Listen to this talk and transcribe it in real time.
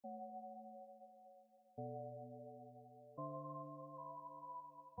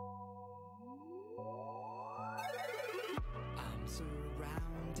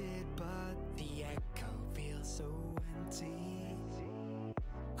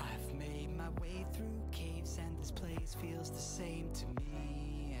way through caves and this place feels the same to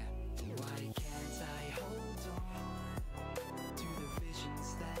me. Why can't I hold on to the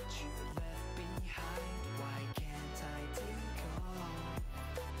visions that you left behind? Why can't I take off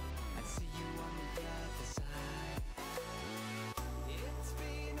and see you on the other side? It's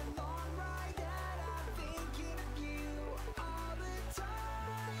been a long ride and I'm thinking of you all the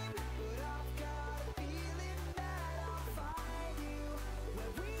time, but I've got a feeling that I'll find you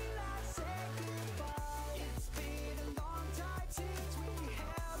where we last said goodbye. It's been a long time since we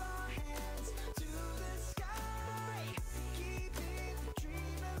held our hands to the sky, keeping the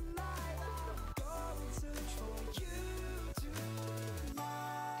dream alive. I'll go and search for you tonight.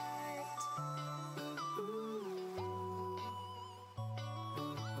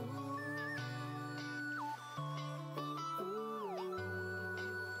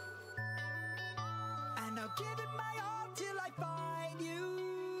 And I'll give it my all till I find you,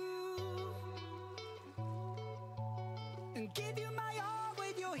 and give you my all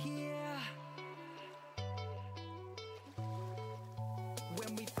when you're here.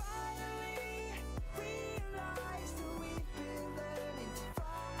 When we finally realize that we've been learning to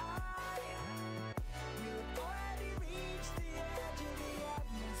fly, we'll have already reached the edge of the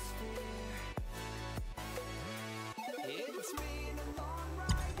atmosphere. It's been a long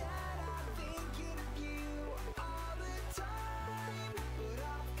ride and I'm thinking of you all the time, but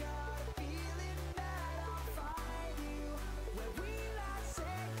I've got a feeling that I'll find you where we last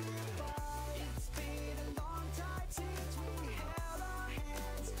said goodbye. It's been a long time since we held our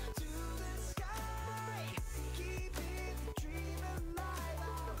hands to the sky, keeping the dream alive.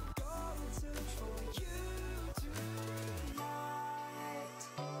 I'll go and search for you tonight.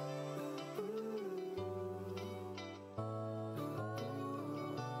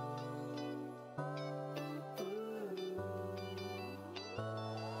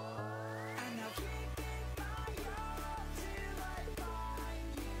 And I'll give it my all till I find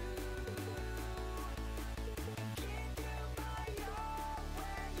you, give you my all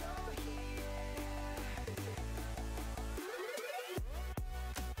when you're here.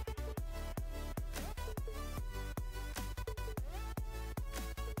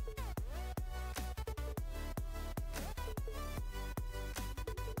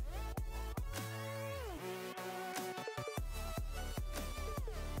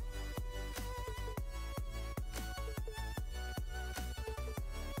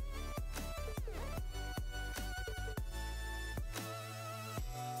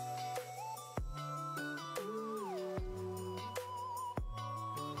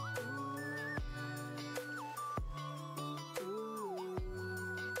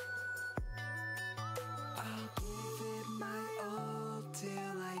 I'll give it my all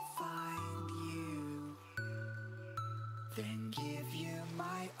till I find you, then give you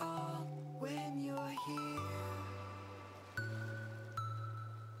my all when you're here.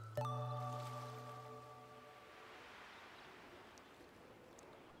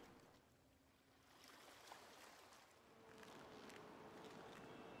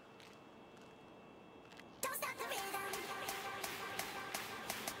 Don't stop the rhythm.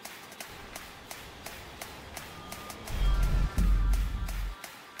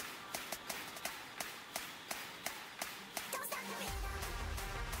 Don't stop the rhythm.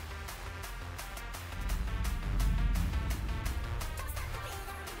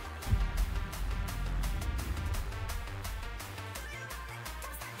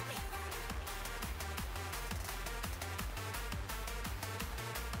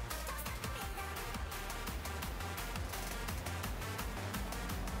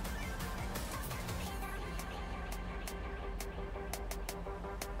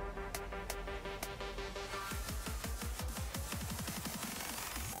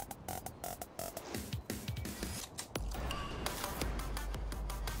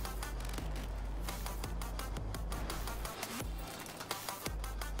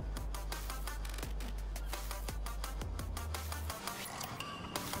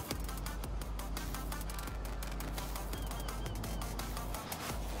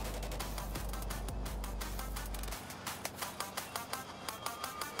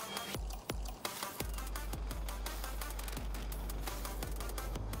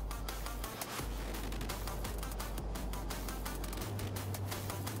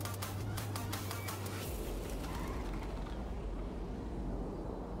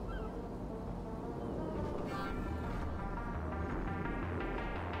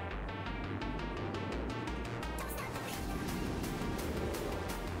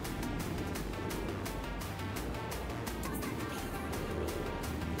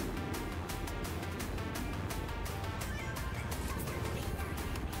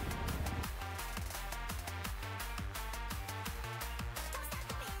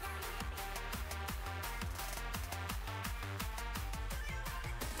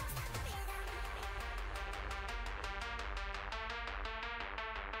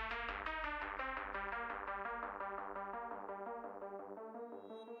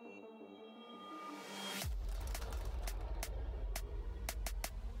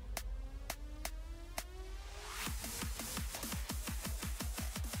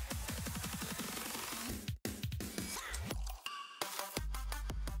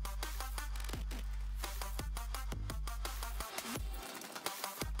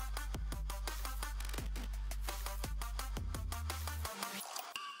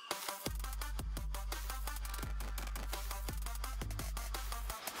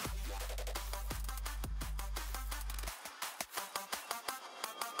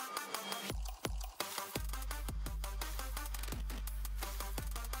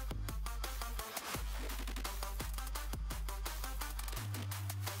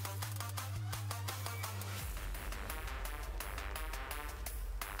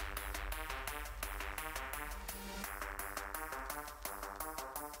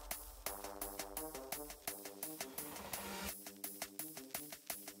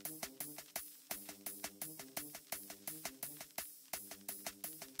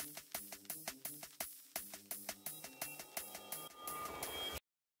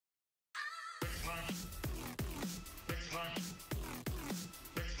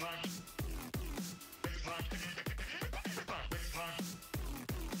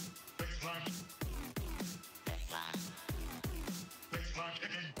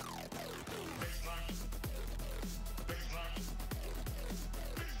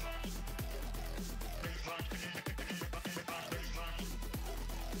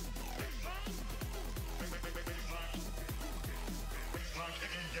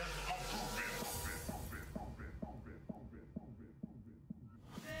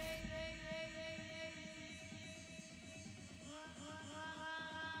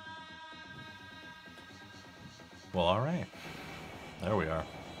 Well, all right. There we are.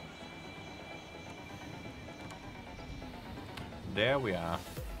 There we are.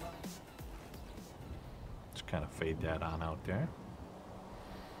 Just kind of fade that on out there.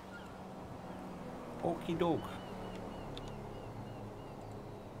 Okie doke.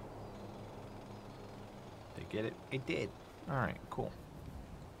 Did I get it? It did. All right, cool.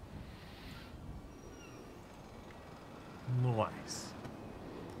 Nice.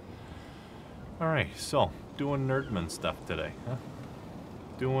 All right, so doing Nerdman stuff today, huh?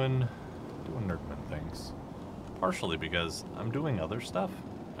 Doing Nerdman things. Partially because I'm doing other stuff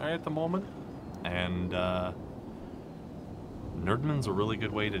at the moment, and Nerdman's a really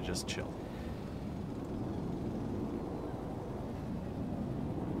good way to just chill.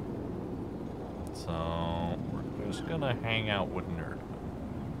 So we're just gonna hang out with Nerdman.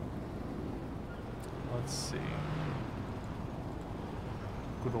 Let's see.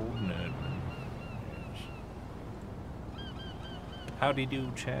 Good old Nerdman. Howdy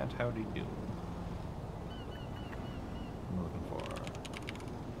do, chat. Howdy do. I'm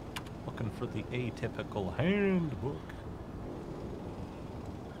looking for the atypical handbook.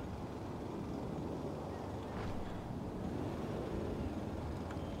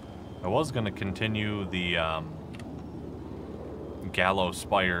 I was gonna continue the Gallows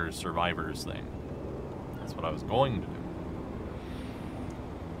Spire Survivors thing. That's what I was going to do.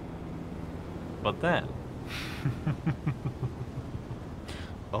 But then.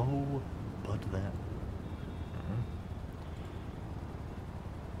 Oh, but then.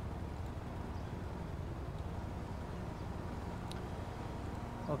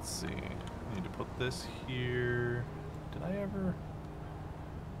 Let's see. I need to put this here. Did I ever?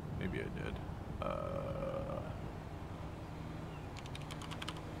 Maybe I did. Did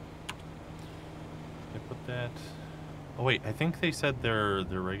I put that? Oh wait, I think they said their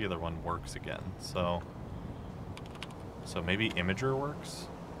regular one works again. So maybe Imager works.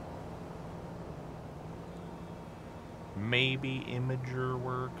 Maybe Imager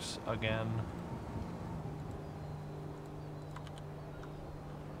works again.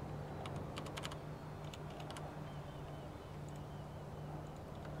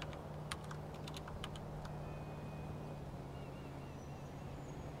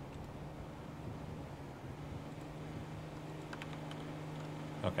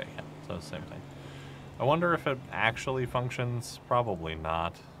 Okay, yeah, so the same thing. I wonder if it actually functions. Probably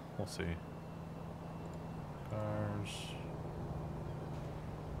not. We'll see. Cars.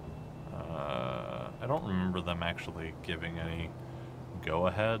 I don't remember them actually giving any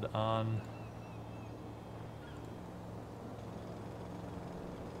go-ahead on.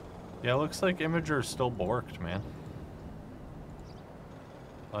 Yeah, it looks like Imager's still borked, man.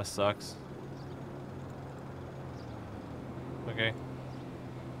 That sucks. Okay.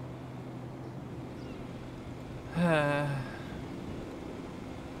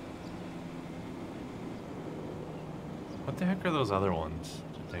 What the heck are those other ones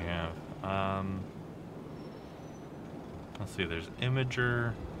that they have? Let's see, there's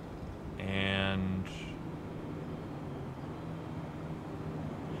Imager and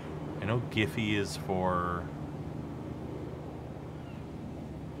I know Giphy is for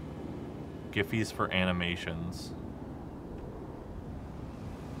animations.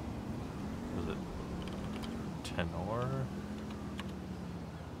 Was it Tenor? Or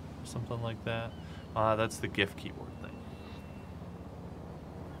something like that? That's the GIF keyboard thing.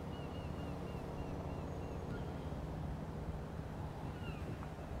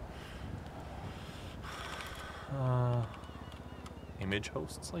 Image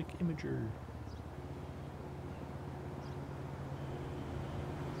hosts like Imager.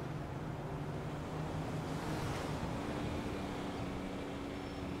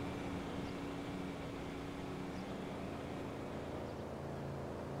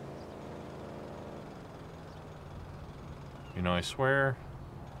 You know, I swear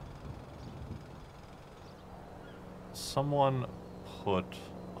someone put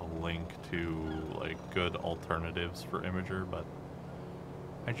a link to like good alternatives for Imager, but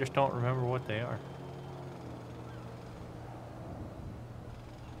I I just don't remember what they are.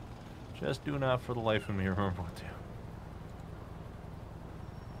 Just do not for the life of me remember what they are.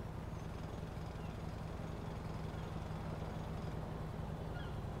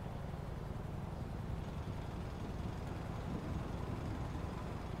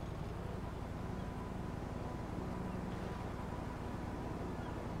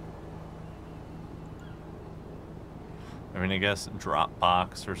 I mean, I guess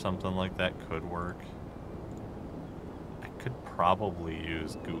Dropbox or something like that could work. I could probably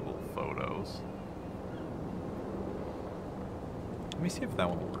use Google Photos. Let me see if that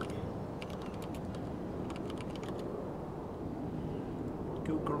one will work.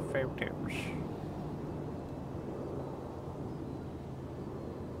 Google Photos.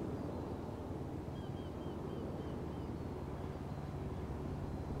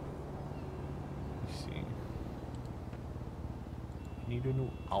 Let's see. Need a new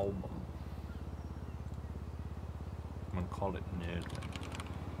album. I'm gonna call it Nerdman.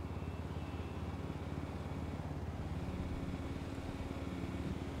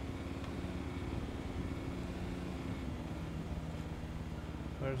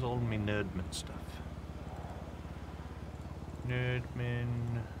 Where's all my Nerdman stuff? Nerdman,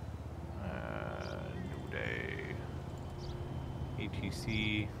 New Day,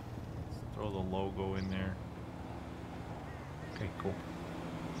 ATC. Let's throw the logo in there. Okay, cool.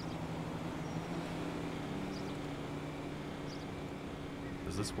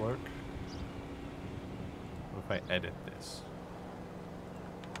 Does this work? What if I edit this?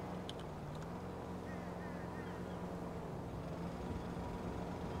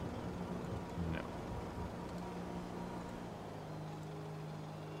 No.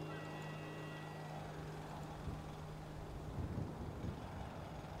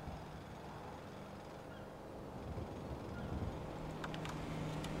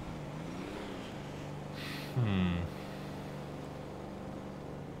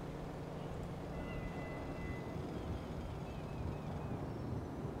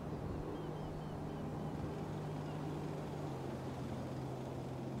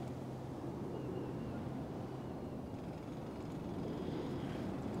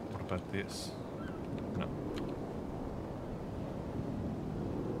 What about this? No.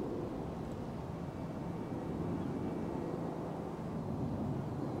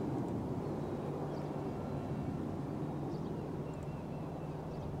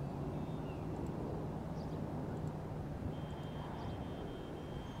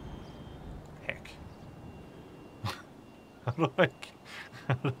 Heck. How do I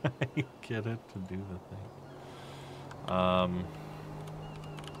get it to do the thing?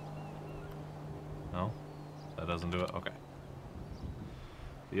 No? That doesn't do it? Okay.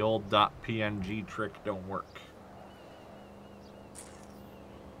 The old .png trick don't work.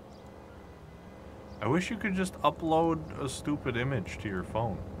 I wish you could just upload a stupid image to your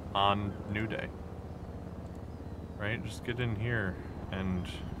phone on New Day. Right? Just get in here and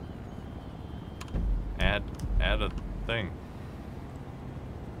add a thing.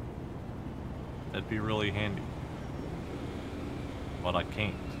 That'd be really handy. But I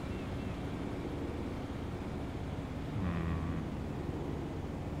can't.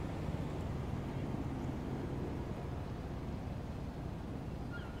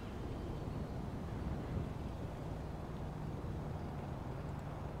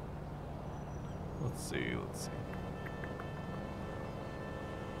 Let's see.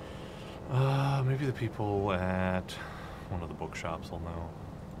 Maybe the people at one of the bookshops will know.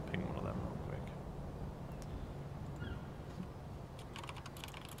 Ping one of them real quick.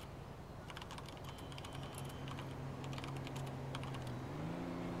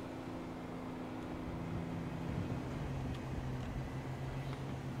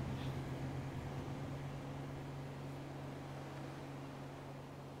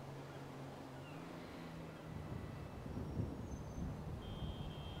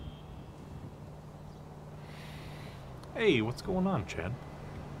 Hey, what's going on, Chad?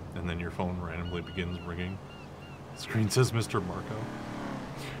 And then your phone randomly begins ringing. Screen says Mr. Marco.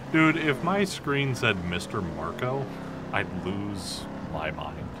 Dude, if my screen said Mr. Marco, I'd lose my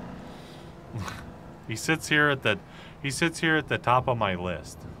mind. He sits here at the top of my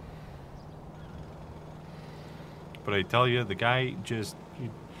list. But I tell you, the guy just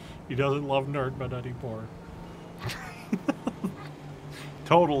he doesn't love Nerdman anymore.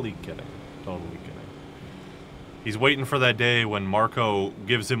 Totally kidding. Totally kidding. He's waiting for that day when Marco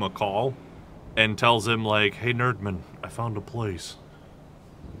gives him a call and tells him, like, hey, Nerdman, I found a place.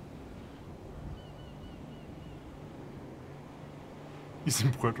 He's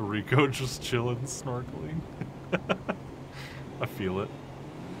in Puerto Rico just chilling, snorkeling. I feel it.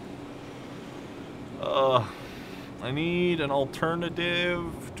 I need an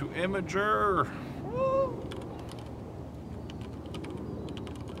alternative to Imager.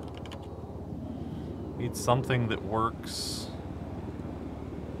 Need something that works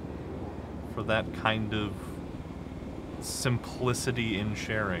for that kind of simplicity in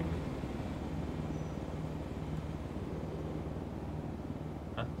sharing.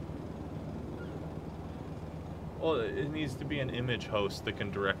 Huh? Well, it needs to be an image host that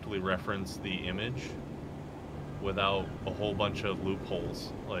can directly reference the image without a whole bunch of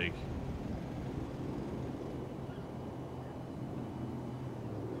loopholes. Like,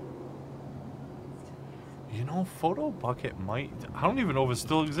 you know, Photo Bucket might... I don't even know if it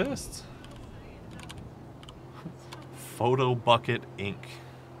still exists. Photo Bucket Inc.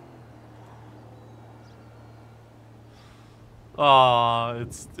 Aw,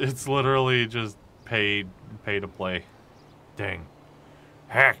 it's literally just pay to play. Dang.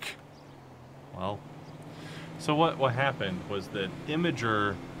 Heck. Well, so what happened was that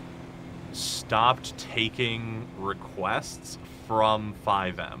Imager stopped taking requests from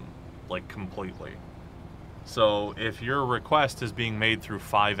 5M, like, completely. So if your request is being made through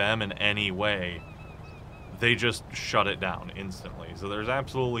 5M in any way, they just shut it down instantly. So there's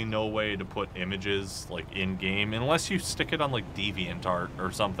absolutely no way to put images, like, in-game, unless you stick it on, like, DeviantArt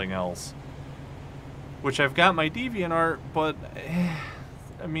or something else. Which I've got my DeviantArt, but,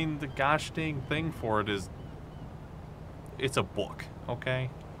 I mean, the gosh dang thing for it is... It's a book,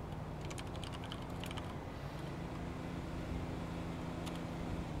 okay?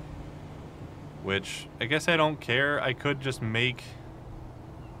 Which, I guess I don't care. I could just make...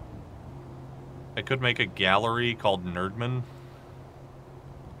 I could make a gallery called Nerdman.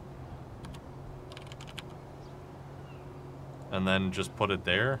 And then just put it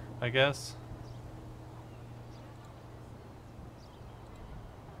there, I guess.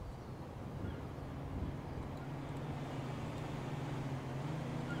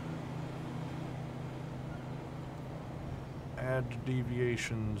 Add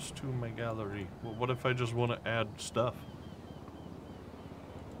deviations to my gallery. Well, what if I just want to add stuff?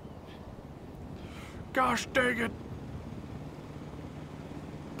 Gosh dang it!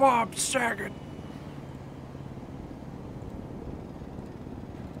 Bob Saget!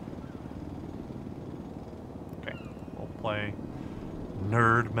 Okay, we'll play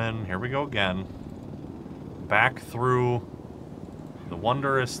Nerdman. Here we go again. Back through the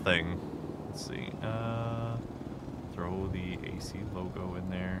wondrous thing. Let's see. Throw the AC logo in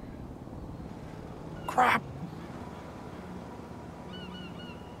there. Crap!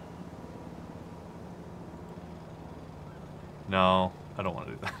 No, I don't want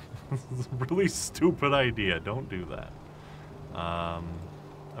to do that. This is a really stupid idea. Don't do that.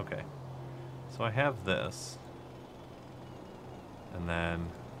 Okay. So I have this. And then...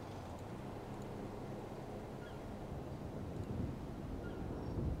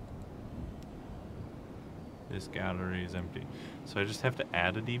 this gallery is empty. So I just have to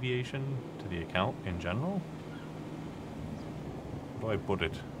add a deviation to the account in general? Where do I put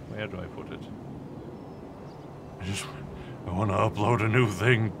it? Where do I put it? I want to upload a new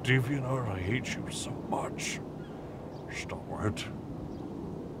thing. DeviantArt, I hate you so much. Stop it.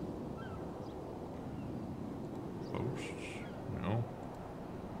 Posts? No.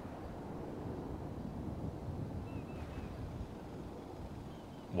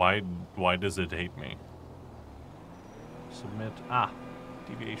 Why does it hate me? Submit. Ah,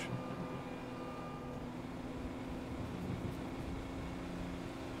 deviation.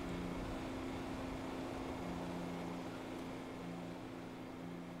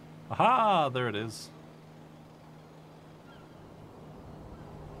 Aha, there it is.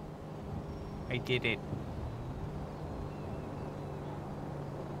 I did it.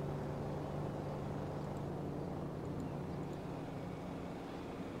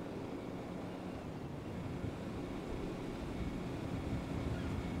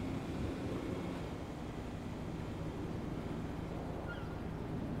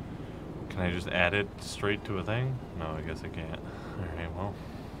 Can I just add it straight to a thing? No, I guess I can't. Alright, well,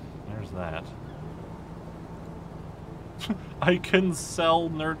 there's that. I can sell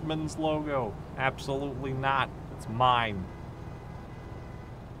Nerdman's logo. Absolutely not. It's mine.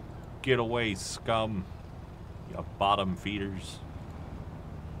 Get away, scum. You bottom feeders.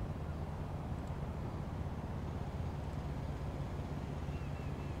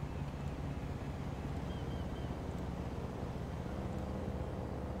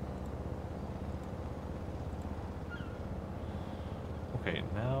 Okay,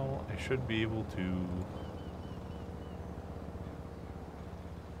 now I should be able to...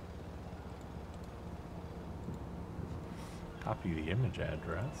 copy the image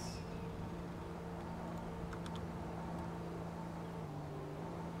address.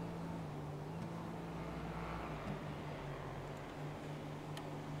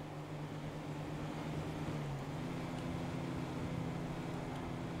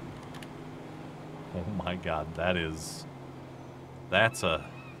 Oh my god, that's a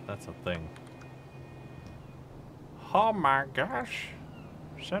thing. Oh my gosh.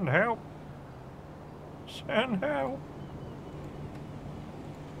 Send help. Send help.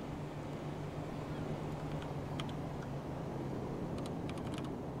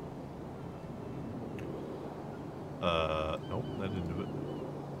 Nope, that didn't do it.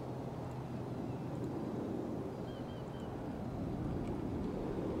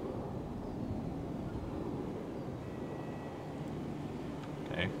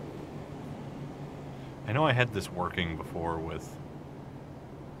 Okay. I know I had this working before with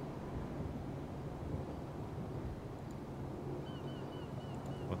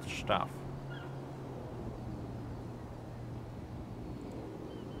the stuff.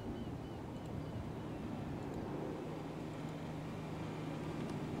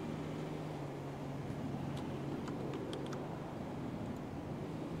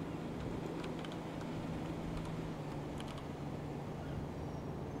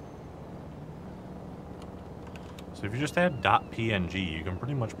 So if you just add .png, you can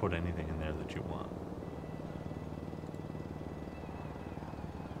pretty much put anything in there that you want.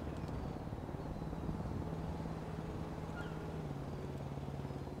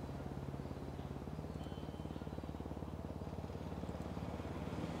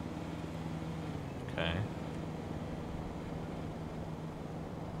 Okay.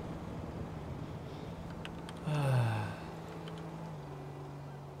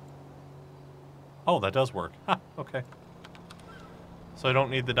 Oh, that does work. Ha, okay. So I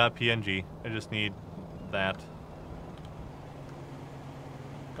don't need the .png. I just need that.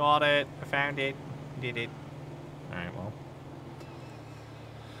 Got it. I found it. Did it. Alright,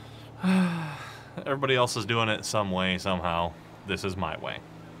 well. Everybody else is doing it some way, somehow. This is my way.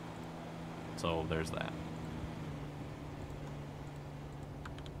 So there's that.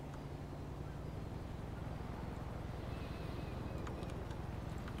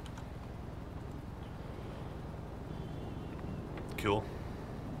 Cool.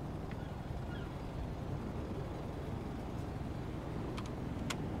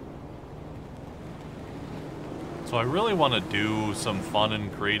 So I really want to do some fun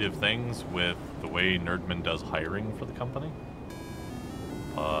and creative things with the way Nerdman does hiring for the company.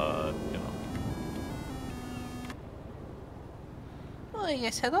 You know. Oh,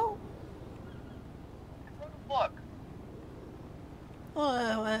 yes, hello? I wrote a book.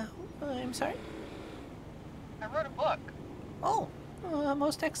 I'm sorry? I wrote a book. Oh,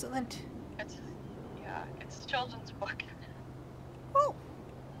 most excellent. It's a children's book. Oh.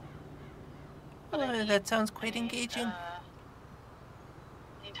 But I That sounds quite engaging.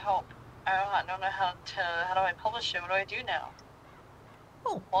 Need help. I don't know how do I publish it? What do I do now?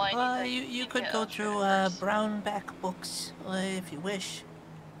 Oh, Well, you could go through first. Brownback Books, if you wish.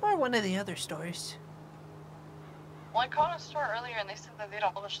 Or one of the other stores. Well, I called a store earlier and they said that they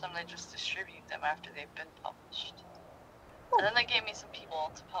don't publish them, they just distribute them after they've been published. And then they gave me some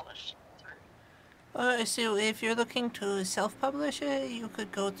people to publish through. So if you're looking to self-publish it, you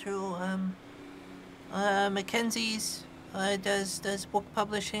could go through, Mackenzie's, does book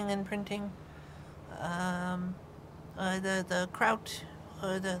publishing and printing. The Kraut,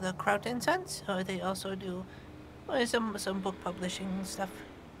 the Kraut and Sons, they also do some book publishing stuff.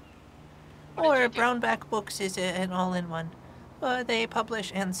 What did Or you do? Brownback Books is an all-in-one. They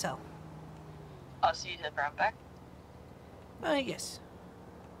publish and sell. Oh, so you did Brownback? Yes.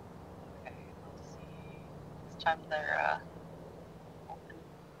 Okay, let's see. This time they're open.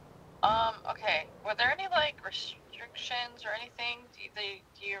 Okay. Were there any like restrictions or anything? Do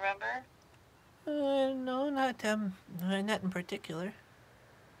you remember? No, not in particular.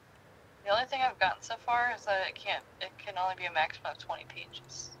 The only thing I've gotten so far is that it can only be a maximum of 20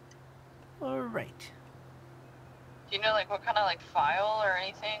 pages. All right. Do you know like what kind of like file or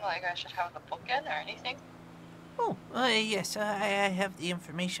anything like I should have the book in or anything? Oh, yes, I have the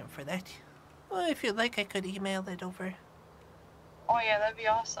information for that. Well, if you'd like, I could email it over. Oh yeah, that'd be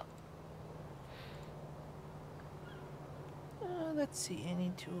awesome. Let's see, I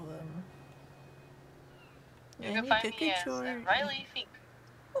need to, You can find me as Riley Fink.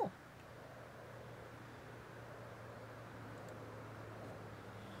 Oh.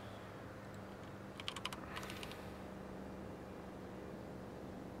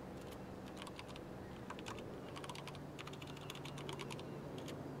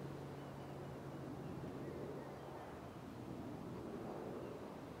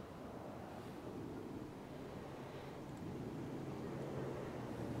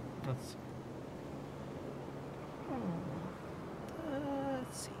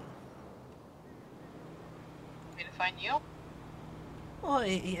 Way to find you? Oh,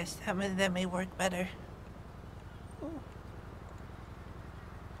 yes, that may work better.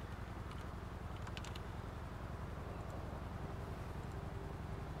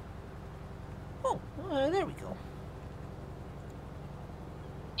 Oh, there we go.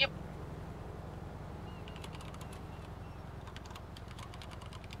 Yep.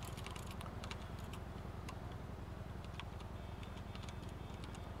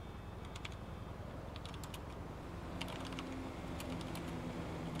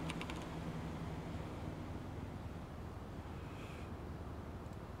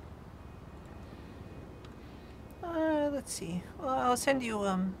 Let's see. Well, I'll send you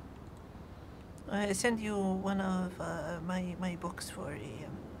one of my books for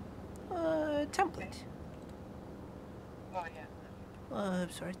a template Oh yeah.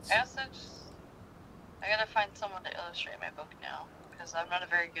 of sorts. I also just I gotta find someone to illustrate my book now because I'm not a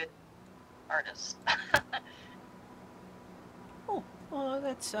very good artist. Oh,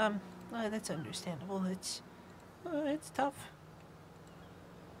 that's understandable. It's tough.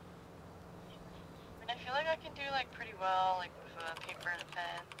 I mean, I feel like I can do like pretty well like with a paper and a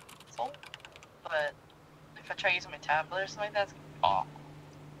pencil, but if I try using my tablet or something like that, it's gonna be awful.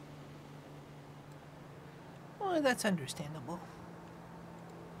 Oh, that's understandable.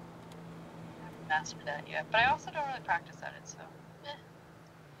 I haven't mastered that yet, but I also don't really practice at it, so.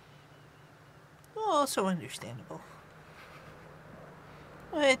 Also understandable.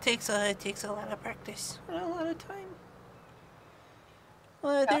 Well, it takes a lot of practice and a lot of time.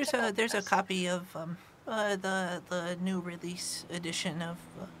 There's a copy of the new release edition of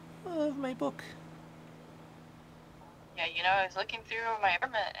my book. Yeah, you know, I was looking through my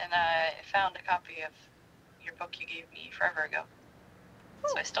apartment and I found a copy of your book you gave me forever ago.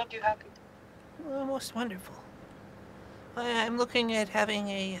 So I still do have it. Most wonderful. I'm looking at having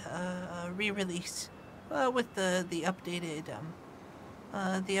a re-release with the updated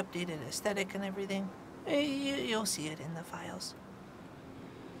aesthetic and everything. You'll see it in the files.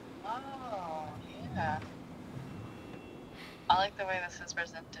 Oh, yeah. I like the way this is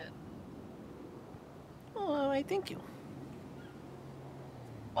presented. Oh, I thank you.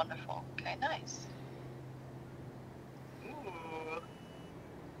 Wonderful. Okay, nice. Ooh.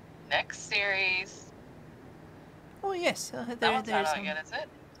 Next series. Oh yes, That there's one's not out yet, is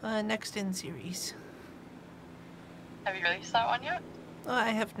it? next in series. Have you released that one yet? I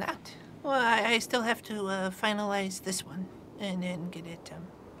have not. Well, I still have to finalize this one and then get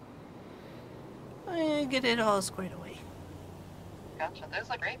it all squared away. Gotcha. Those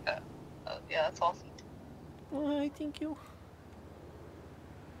look great, though. Oh, yeah, that's awesome. Well, I thank you.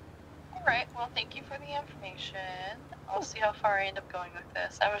 Alright, well, thank you for the information. I'll see how far I end up going with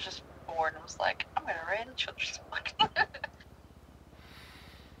this. I was just bored and was like, I'm gonna write a children's book.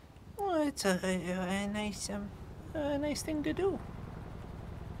 Well, it's a nice thing to do.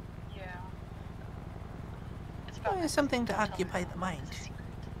 Yeah. It's about Something to Don't tell occupy me. the mind. It's a secret.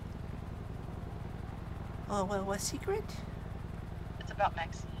 Oh, well, what secret? It's about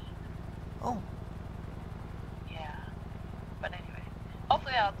Maxine. Oh, Yeah. But anyway,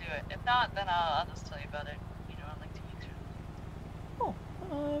 hopefully I'll do it. If not, then I'll just tell you about it, you know, on like YouTube.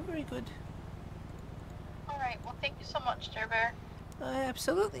 very good. Alright, well, thank you so much, Jer Bear.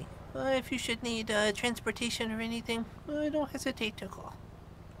 Absolutely. If you should need transportation or anything, don't hesitate to call.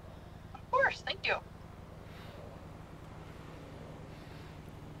 Of course, thank you.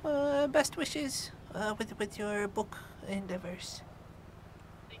 Best wishes with your book endeavors.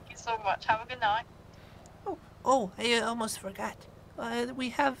 Thank you so much. Have a good night. Oh, I almost forgot. We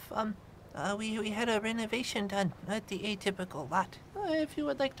have we had a renovation done at the Atypical lot. If you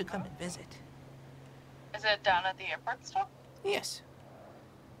would like to come and visit. Is it down at the airport still? Yes.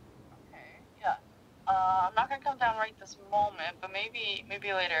 Okay, yeah. I'm not gonna come down right this moment, but maybe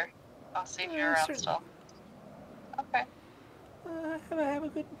later. I'll see if you're around Certainly. still. Okay. Have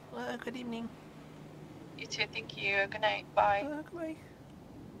a good evening. You too. Thank you. Good night. Bye. Goodbye.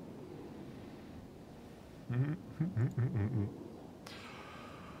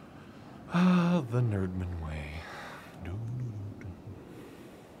 Ah, the Nerdman way.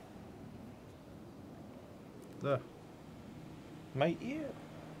 My ear.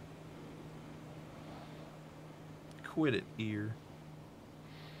 Quit it, ear.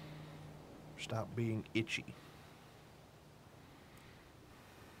 Stop being itchy.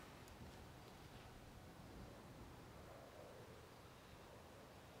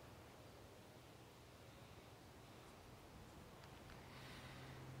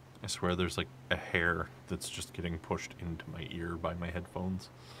 I swear there's like a hair that's just getting pushed into my ear by my headphones.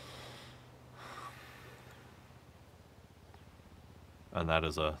 And that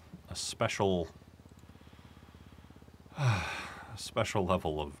is a special A special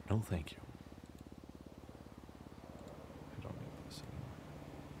level of no thank you. I don't need this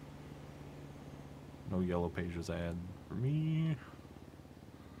anymore. No Yellow Pages ad for me.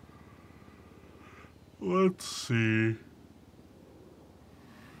 Let's see.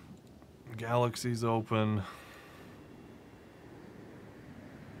 Galaxy's open.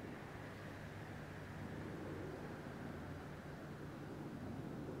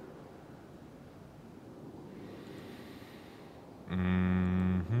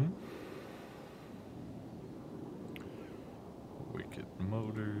 Wicked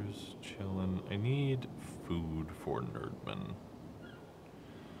Motors, chillin'. I need food for Nerdman.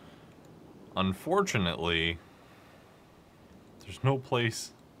 Unfortunately, there's no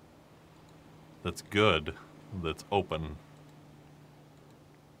place that's good that's open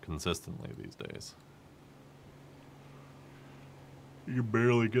consistently these days. You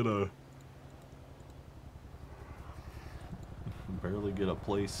barely get a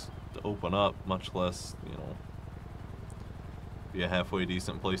place to open up, much less, you know, be a halfway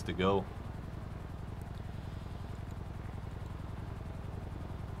decent place to go.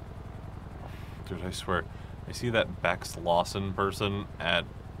 Dude, I swear, I see that Bex Lawson person at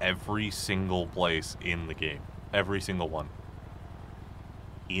every single place in the game. Every single one.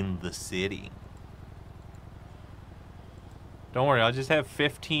 In the city. Don't worry, I'll just have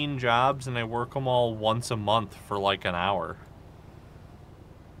 15 jobs and I work them all once a month for like an hour.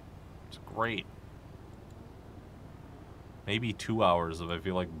 It's great. Maybe 2 hours if I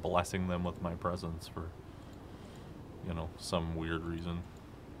feel like blessing them with my presence for, you know, some weird reason.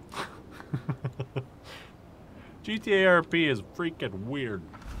 GTA RP is freaking weird.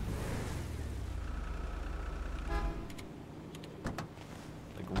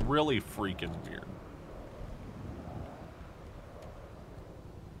 Like, really freaking weird.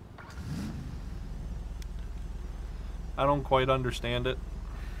 I don't quite understand it.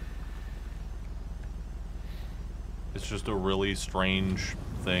 It's just a really strange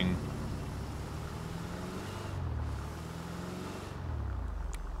thing.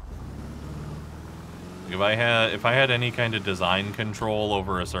 If I had any kind of design control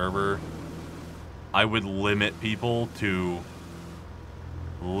over a server, I would limit people to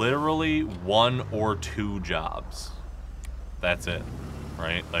literally 1 or 2 jobs. That's it,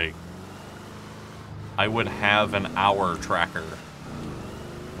 right? Like, I would have an hour tracker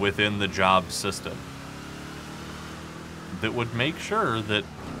within the job system that would make sure that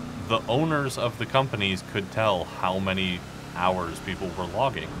the owners of the companies could tell how many hours people were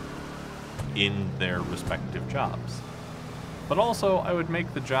logging in their respective jobs. But also, I would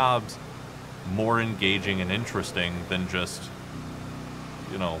make the jobs more engaging and interesting than just,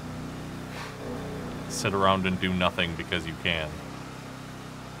 you know, sit around and do nothing because you can,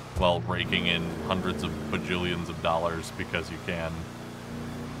 while raking in hundreds of bajillions of dollars because you can.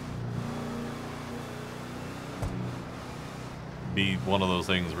 Be one of those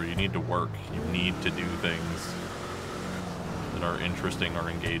things where you need to work, you need to do things that are interesting or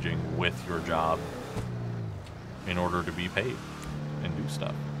engaging with your job in order to be paid and do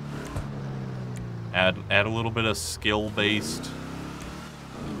stuff. Add a little bit of skill-based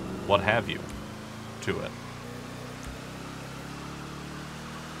what have you to it.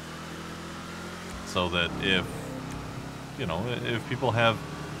 So that if, you know, if people have,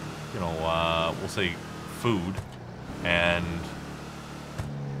 you know, we'll say food and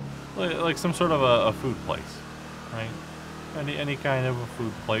like some sort of a food place, right? Any kind of a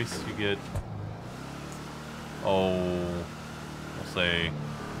food place, you get, oh, we'll say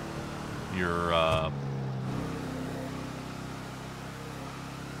your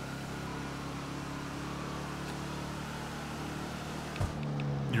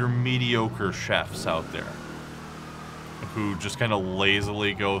mediocre chefs out there who just kind of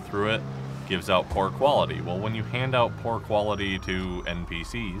lazily go through it, gives out poor quality. Well, when you hand out poor quality to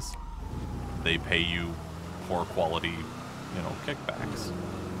NPCs, they pay you poor quality, you know, kickbacks.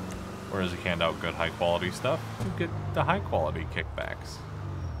 Whereas if you hand out good high quality stuff, you get the high quality kickbacks.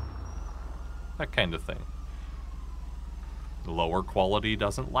 That kind of thing. The lower quality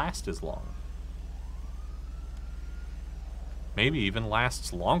doesn't last as long. Maybe even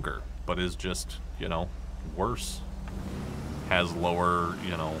lasts longer, but is just, you know, worse. Has lower,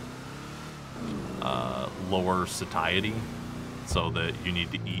 you know, lower satiety, so that you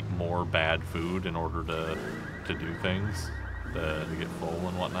need to eat more bad food in order to do things, to get full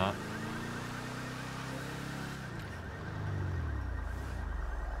and whatnot.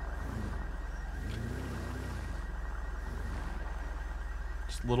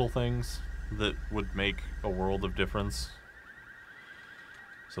 Just little things that would make a world of difference,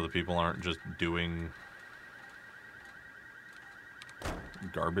 so that people aren't just doing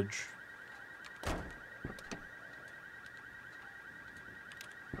garbage.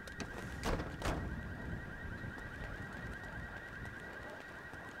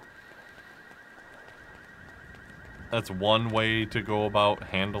 That's one way to go about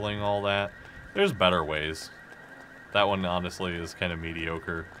handling all that. There's better ways. That one, honestly, is kind of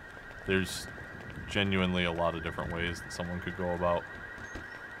mediocre. There's genuinely a lot of different ways that someone could go about.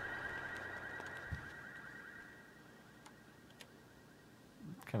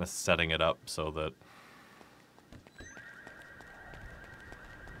 Kind of setting it up so that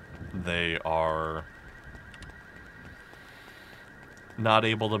they are not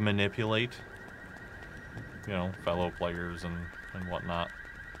able to manipulate, you know, fellow players and whatnot.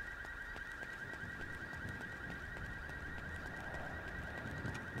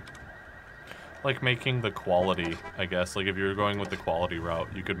 Like making the quality, I guess. Like if you're going with the quality route,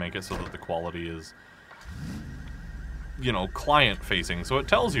 you could make it so that the quality is, you know, client-facing. So it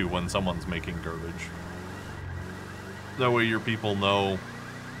tells you when someone's making garbage. That way your people know,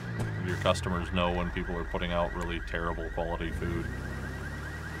 your customers know when people are putting out really terrible quality food.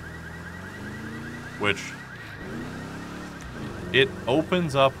 Which, it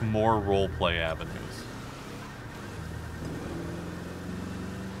opens up more roleplay avenues.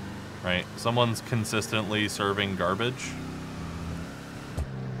 Right? Someone's consistently serving garbage.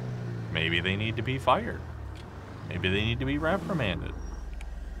 Maybe they need to be fired. Maybe they need to be reprimanded.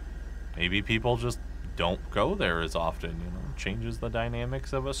 Maybe people just don't go there as often, you know, changes the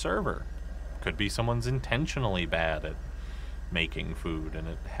dynamics of a server. Could be someone's intentionally bad at making food and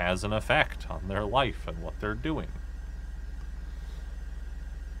it has an effect on their life and what they're doing.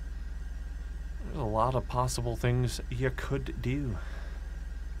 There's a lot of possible things you could do.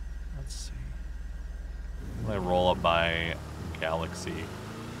 Let's see. I'm gonna roll up by Galaxy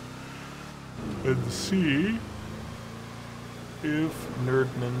and see if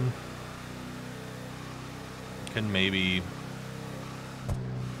Nerdman can maybe, you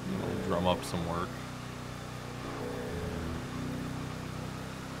know, drum up some work.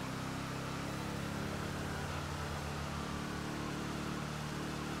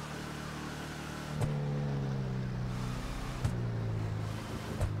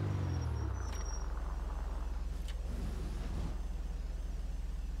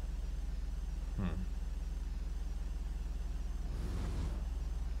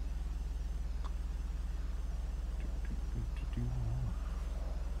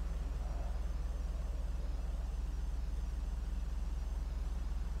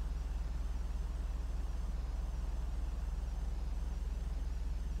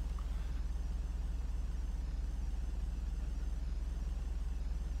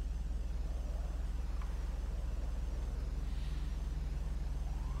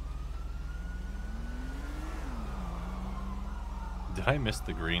 Did I miss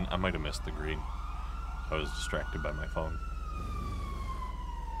the green? I might have missed the green. I was distracted by my phone.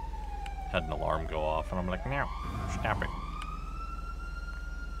 Had an alarm go off, and I'm like, no, stop it.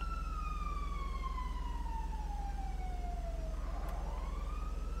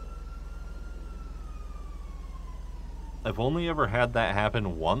 I've only ever had that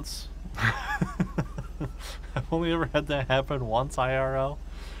happen once. I've only ever had that happen once IRL,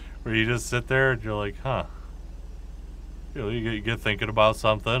 where you just sit there and you're like, huh. You know, you get thinking about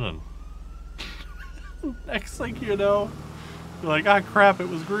something, and next thing you know, you're like, ah, crap, it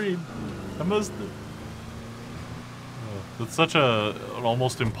was green. I missed it. It's such an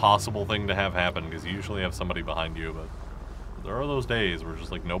almost impossible thing to have happen, because you usually have somebody behind you, but there are those days where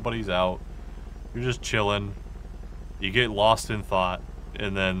just like nobody's out, you're just chilling, you get lost in thought,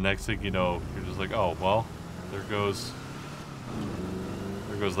 and then next thing you know, you're just like, oh, well, there goes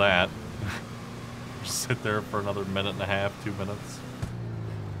that. Just sit there for another minute and a half, 2 minutes.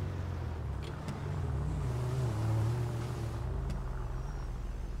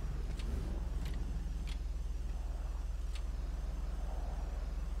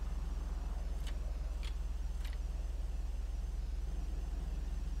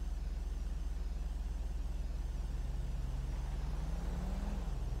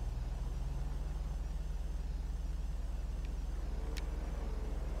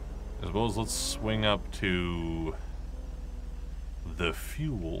 I suppose let's swing up to the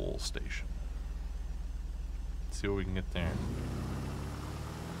fuel station. See what we can get there.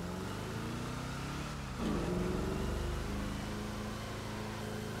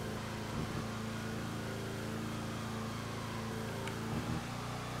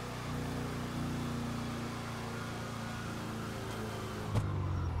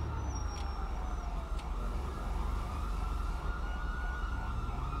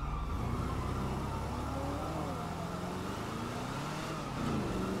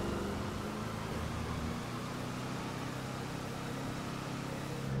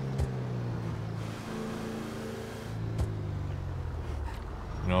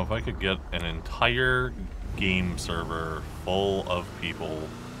 know, if I could get an entire game server full of people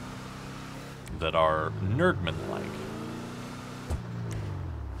that are Nerdman-like,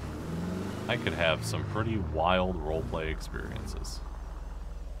 I could have some pretty wild roleplay experiences.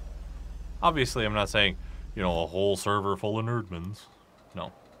 Obviously, I'm not saying, you know, a whole server full of Nerdmans.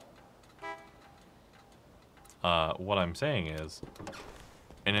 No. What I'm saying is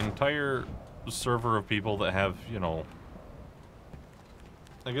an entire server of people that have, you know,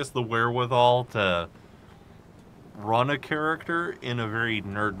 I guess the wherewithal to run a character in a very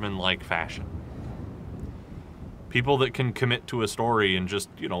Nerdman-like fashion. People that can commit to a story and just,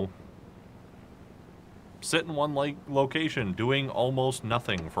 you know, sit in one location doing almost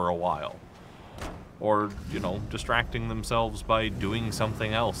nothing for a while. Or, you know, distracting themselves by doing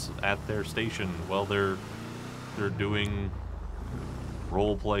something else at their station while they're doing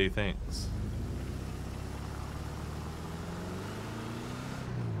roleplay things.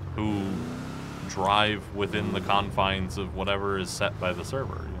 Who drive within the confines of whatever is set by the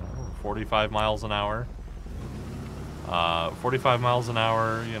server. You know, 45 miles an hour. 45 miles an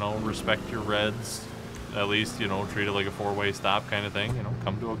hour, you know, respect your reds. At least, you know, treat it like a four-way stop kind of thing. You know,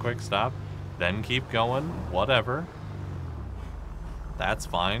 come to a quick stop, then keep going, whatever. That's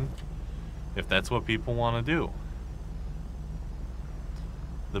fine, if that's what people want to do.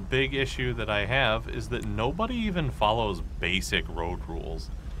 The big issue that I have is that nobody even follows basic road rules.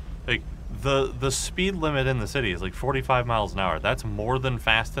 Like, the speed limit in the city is like 45 miles an hour. That's more than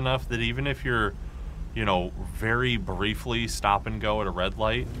fast enough that even if you're, you know, very briefly stop and go at a red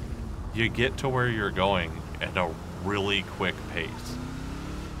light, you get to where you're going at a really quick pace.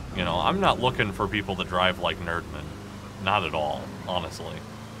 You know, I'm not looking for people that drive like Nerdman. Not at all, honestly.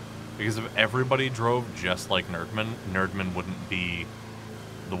 Because if everybody drove just like Nerdman, Nerdman wouldn't be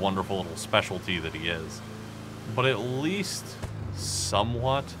the wonderful little specialty that he is. But at least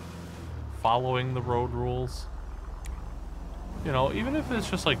somewhat following the road rules. You know, even if it's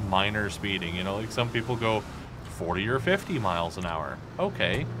just like minor speeding, you know, like some people go 40 or 50 miles an hour.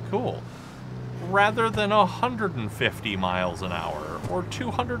 Okay, cool. Rather than 150 miles an hour or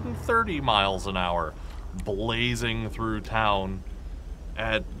 230 miles an hour blazing through town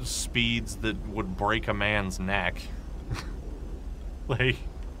at speeds that would break a man's neck. Like,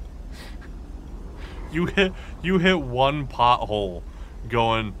 you hit one pothole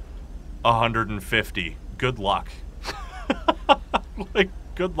going 150. Good luck. Like,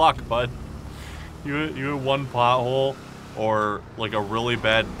 good luck, bud. You hit one pothole or like a really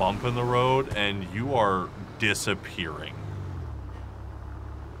bad bump in the road and you are disappearing.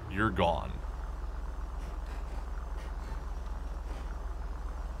 You're gone.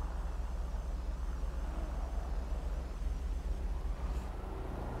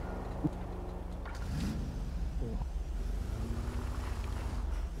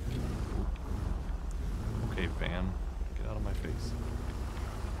 Okay, van, get out of my face.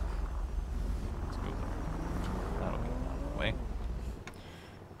 Let's go there. That'll get out of the way.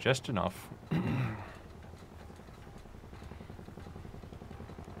 Just enough.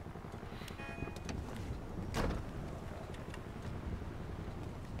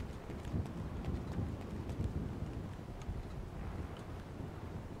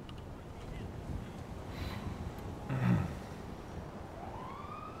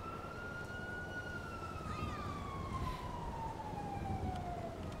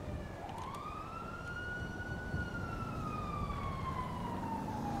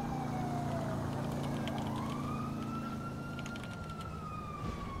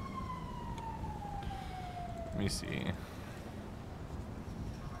 Let me see.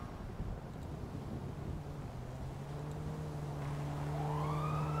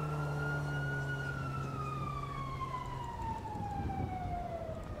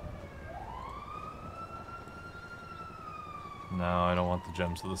 No, I don't want the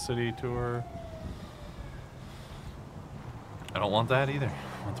Gems of the City tour. I don't want that either.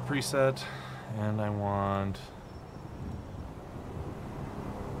 I want the preset, and I want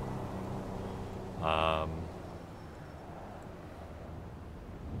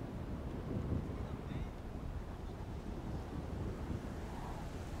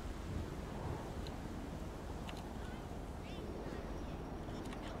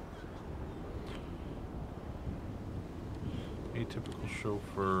atypical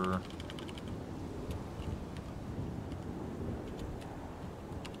chauffeur.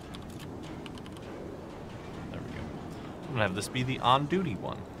 There we go. I'm gonna have this be the on-duty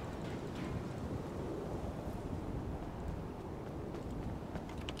one.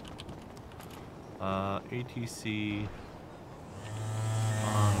 ATC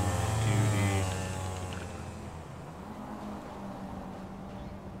on duty.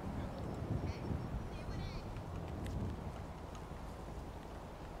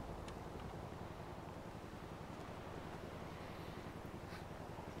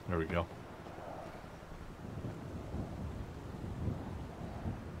 There we go.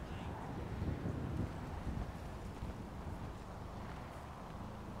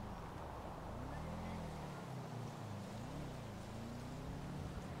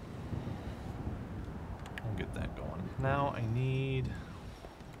 I'll get that going. Now I need...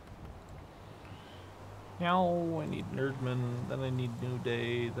 Now I need Nerdman, then I need New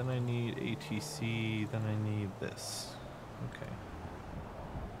Day, then I need ATC, then I need this. Okay.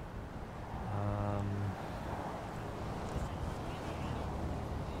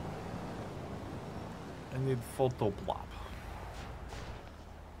 I need photo plop.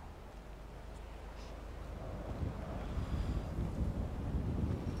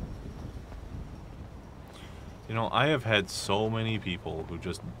 You know, I have had so many people who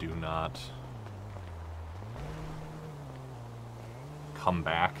just do not come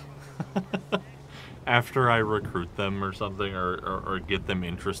back after I recruit them or something, or get them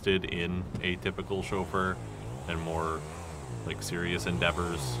interested in atypical chauffeur and more like serious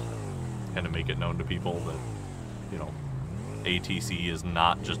endeavors, and to make it known to people that, you know, ATC is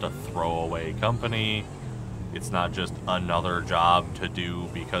not just a throwaway company. It's not just another job to do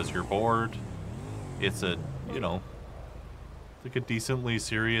because you're bored. It's a, you know, like a decently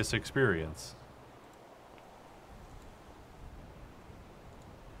serious experience.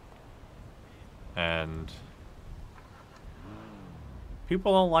 And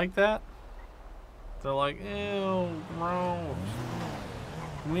people don't like that. They're like, ew, gross.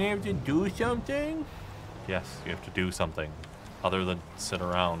 We have to do something? Yes, you have to do something other than sit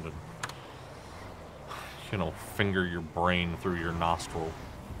around and, you know, finger your brain through your nostril.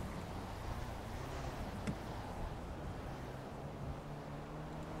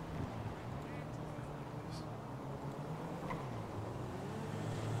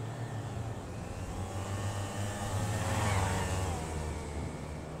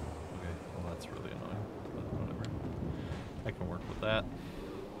 That.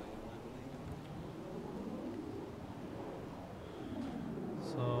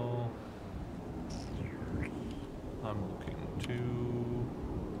 So I'm looking to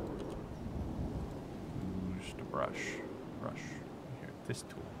use the brush here, this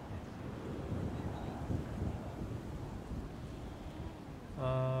tool.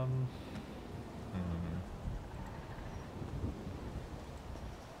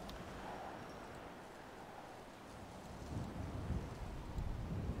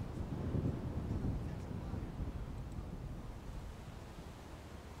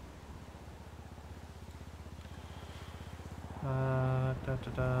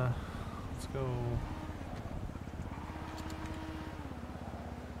 Let's go.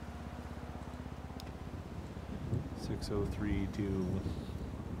 $603.2.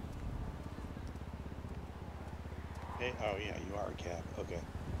 Hey, oh yeah, you are a cab. Okay,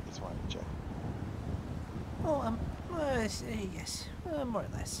 just wanted to check. Oh, yes, more or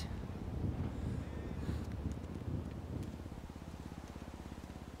less.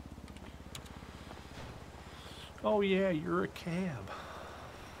 Oh yeah, you're a cab.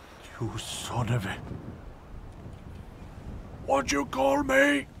 You son of a... What'd you call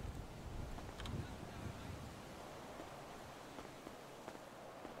me?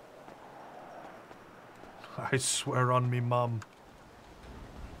 I swear on me, Mom.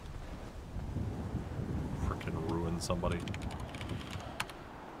 Frickin' ruin somebody.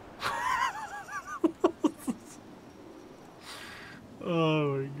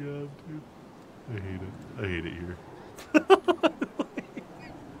 Oh my god, dude. I hate it. I hate it here.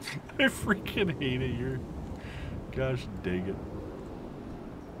 I freaking hate it here. Gosh dang it.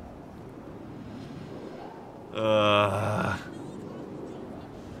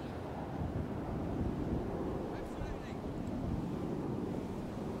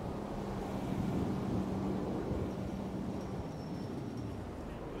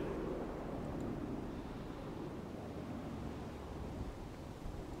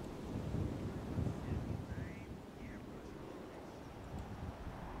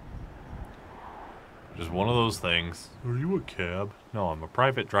 Just one of those things. Are you a cab? No, I'm a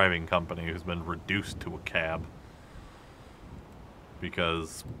private driving company who's been reduced to a cab.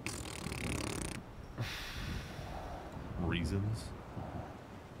 Because... reasons.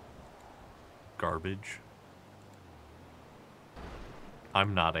 Garbage.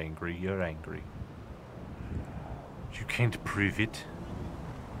 I'm not angry, you're angry. You can't prove it.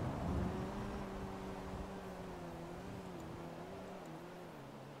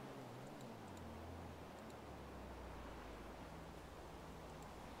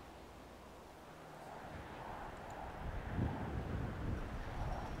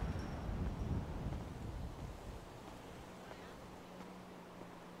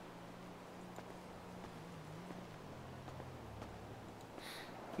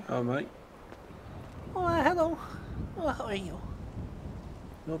 Oh, mate. Oh, hello. Oh, how are you?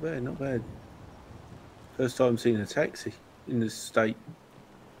 Not bad, not bad. First time seeing a taxi in this state.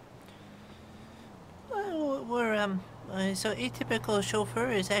 So Atypical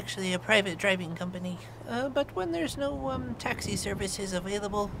Chauffeur is actually a private driving company. But when there's no, taxi services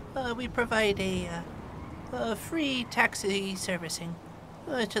available, we provide a free taxi servicing,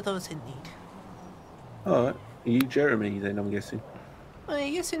 to those in need. Alright. Are you Jeremy then, I'm guessing?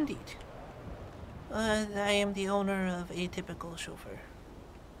 Yes, indeed. I am the owner of Atypical Chauffeur.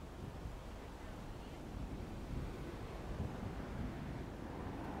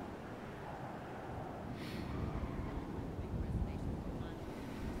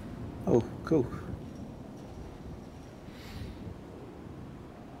 Oh, cool.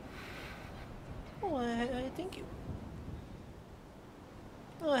 Oh, thank you.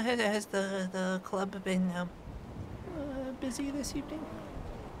 Oh, has the club been busy this evening?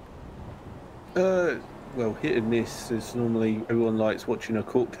 Well, hit and miss. There's normally everyone likes watching a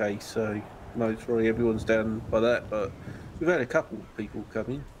court case, so most probably everyone's down by that. But we've had a couple of people come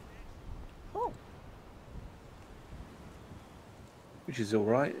in, Oh, which is all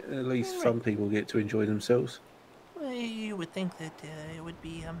right. At least All some right. people get to enjoy themselves. you would think that it would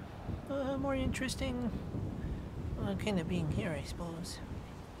be more interesting, kind of being here, I suppose.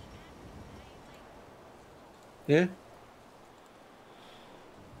 Yeah.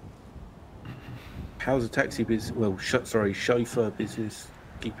 How's the taxi business? Well, chauffeur business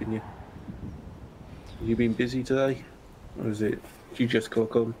keeping you? Have you been busy today, or is it? Did you just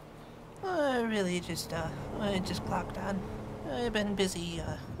clock on? Really just I just clocked on. I've been busy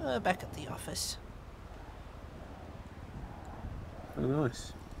back at the office. Oh,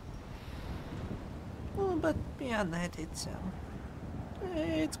 nice. Well, but beyond that, it's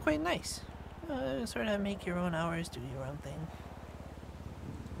quite nice. Sort of make your own hours, do your own thing.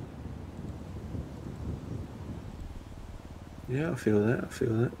 Yeah, I feel that. I feel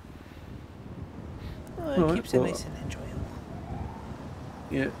that. It Alright, keeps it well- nice and enjoyable.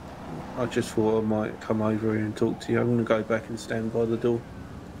 Yeah. I just thought I might come over here and talk to you. I'm gonna go back and stand by the door.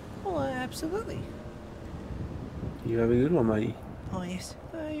 Oh, absolutely. You have a good one, mate. Oh, yes.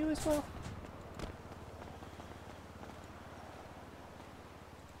 You as well.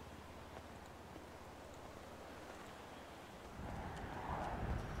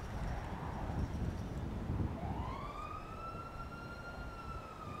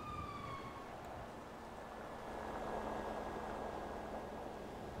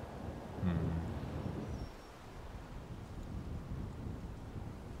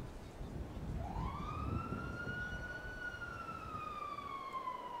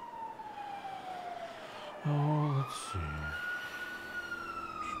 Oh, let's see.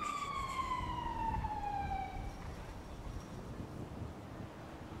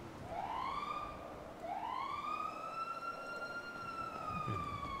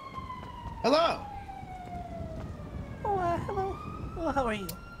 Hello. Oh, hello. Oh, how are you?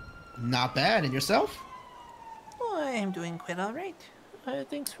 Not bad. And yourself? Oh, I am doing quite all right.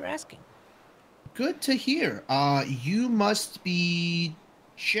 Thanks for asking. Good to hear. You must be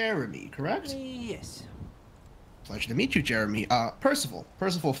Jeremy, correct? Yes. Pleasure to meet you, Jeremy. Percival.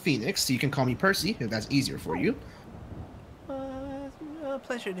 Percival Phoenix. You can call me Percy if that's easier for you.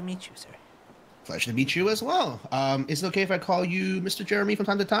 Pleasure to meet you, sir. Pleasure to meet you as well. Is it okay if I call you Mr. Jeremy from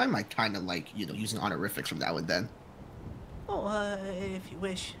time to time? I kind of like, using honorifics from now and then. Oh, if you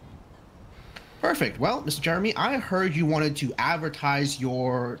wish. Perfect. Well, Mr. Jeremy, I heard you wanted to advertise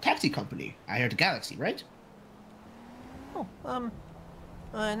your taxi company. I heard the Galaxy, right? Oh,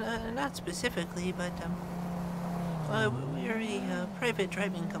 not specifically, but, we're a private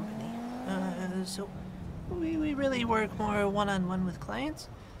driving company. So we really work more one-on-one with clients.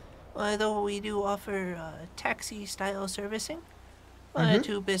 Though we do offer taxi-style servicing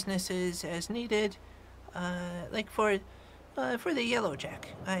to businesses as needed. Like for the Yellow Jack,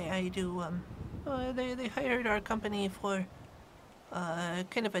 I do. They hired our company for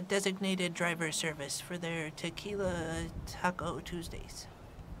kind of a designated driver service for their Tequila Taco Tuesdays.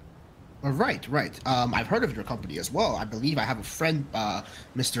 Right. I've heard of your company as well. I believe I have a friend,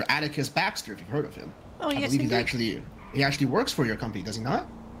 Mr. Atticus Baxter, if you've heard of him. Oh, I yes, believe indeed. he actually works for your company, does he not?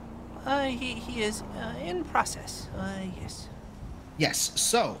 He is in process. Yes. Yes.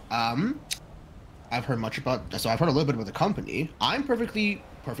 So, I've heard I've heard a little bit about the company. I'm perfectly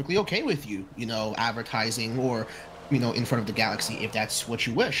okay with you, advertising or, in front of the Galaxy if that's what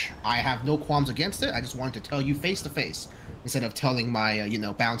you wish. I have no qualms against it. I just wanted to tell you face to face instead of telling my,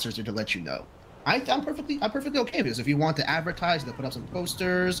 bouncers to let you know. I'm perfectly okay with this. If you want to advertise, put up some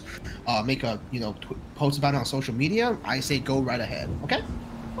posters, make a, post about it on social media, I say go right ahead. Okay?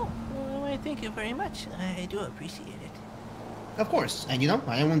 Oh, thank you very much. I do appreciate it. Of course. And, you know,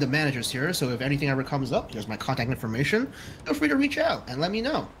 I am one of the managers here, so if anything ever comes up, here's my contact information. Feel free to reach out and let me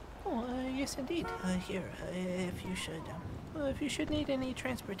know. Oh, yes, indeed. Here, if you should need any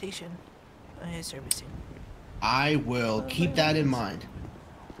transportation servicing. I will keep that in mind.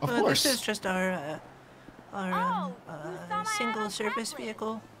 Of course. This is just our single service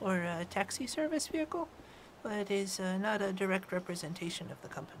vehicle or taxi service vehicle. It is not a direct representation of the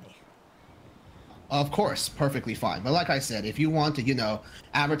company. Of course, perfectly fine. But like I said, if you want to, you know,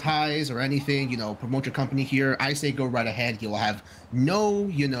 advertise or anything, you know, promote your company here, I say go right ahead. You'll have no,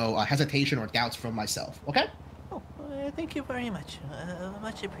 you know, hesitation or doubts from myself. Okay? Oh, thank you very much.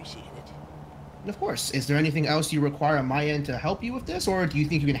 Much appreciated. Of course. Is there anything else you require on my end to help you with this, or do you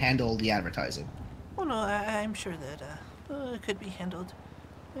think you can handle the advertising? Oh no, I'm sure that it could be handled.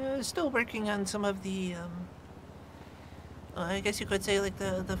 Still working on some of the I guess you could say like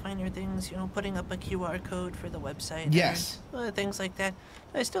the finer things, you know, putting up a QR code for the website. Yes. Things like that.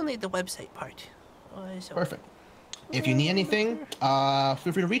 I still need the website part. So, Perfect. If you need anything, feel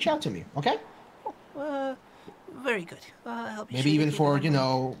free to reach out to me, okay? Very good. I'll be Maybe sure to even keep for, it in you mind.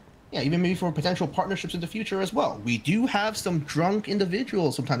 know, yeah, even maybe for potential partnerships in the future as well. We do have some drunk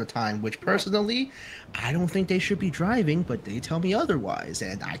individuals from time to time, which personally, I don't think they should be driving, but they tell me otherwise,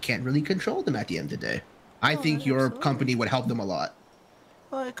 and I can't really control them at the end of the day. I think your absolutely. company would help them a lot.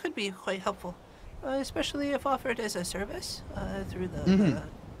 Well, it could be quite helpful, especially if offered as a service through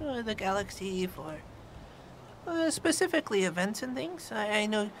the Galaxy for specifically events and things. I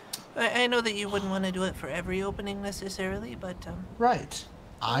know that you wouldn't want to do it for every opening necessarily, but Right.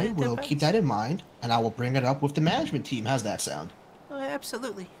 I it will keep that in mind, and I will bring it up with the management team. How's that sound?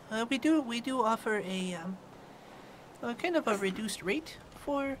 absolutely. We do offer a kind of a reduced rate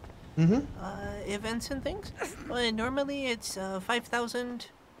for events and things. Normally it's 5,000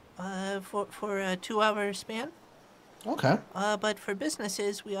 for a 2-hour span. Okay. But for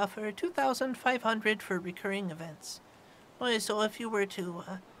businesses, we offer 2,500 for recurring events. So if you were to,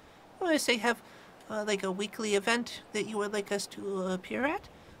 say, have like a weekly event that you would like us to appear at,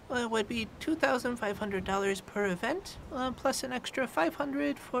 it would be $2,500 per event, plus an extra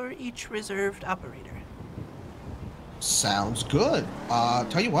 500 for each reserved operator. Sounds good.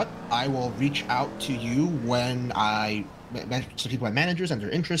 Tell you what, I will reach out to you when I to people my managers and they're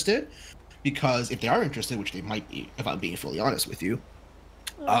interested, because if they are interested, which they might be, if I'm being fully honest with you,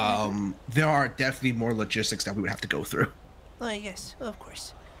 there are definitely more logistics that we would have to go through. Yes, of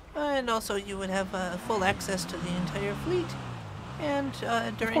course. And also you would have full access to the entire fleet. And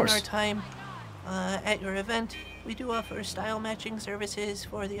during our time at your event, we do offer style matching services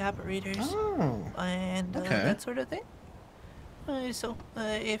for the operators. Oh. And that sort of thing. So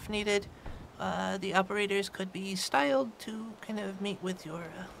if needed, the operators could be styled to kind of meet with your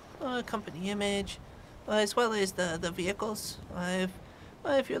company image, as well as the vehicles.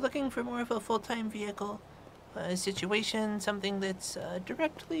 If you're looking for more of a full-time vehicle situation, something that's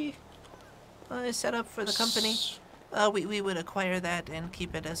directly set up for the company, we would acquire that and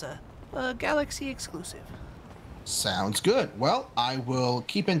keep it as a Galaxy exclusive. Sounds good. Well, I will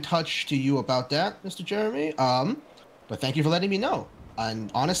keep in touch to you about that, Mr. Jeremy. But thank you for letting me know.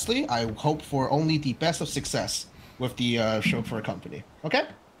 And honestly, I hope for only the best of success with the show for a company. Okay?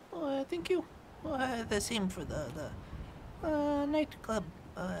 Thank you. The same for the nightclub.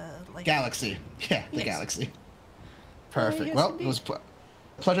 Galaxy. Yeah, the Yes. Galaxy. Perfect. yes, Well, indeed. it was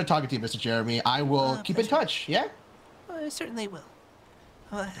pleasure talking to you, Mr. Jeremy. I will keep in pleasure. touch, yeah? I certainly will.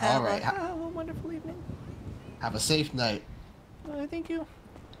 All right. Have a wonderful evening. Have a safe night. Thank you.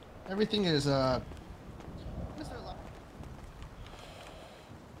 Everything is, Mr.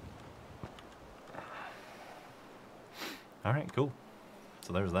 All right, cool.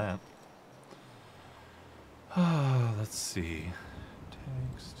 So there's that. Let's see.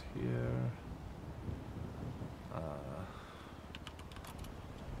 Text here.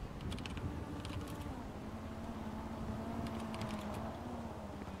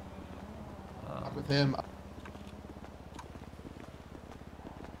 with him.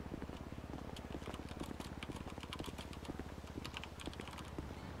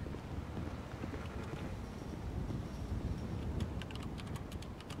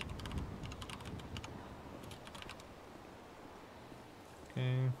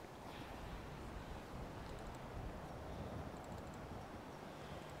 Okay.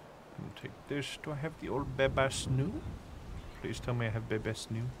 Take this. Do I have the old Bebas new? Please tell me I have Bebas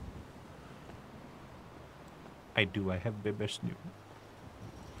new. I do. I have Bebas new.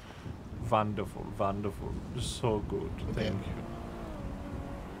 Wonderful, wonderful. So good. Thank you.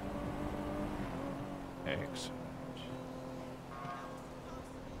 Excellent.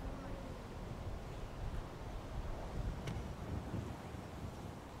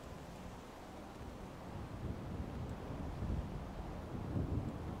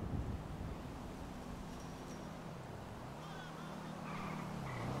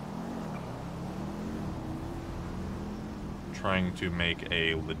 trying to make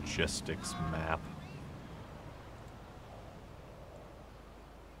a logistics map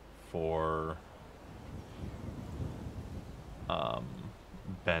for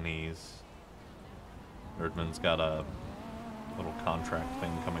Benny's. Nerdman's got a little contract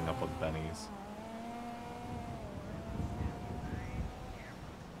thing coming up with Benny's.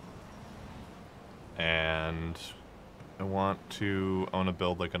 And I want to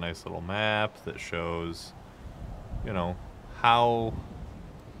build like a nice little map that shows, you know, how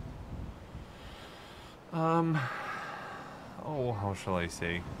how shall I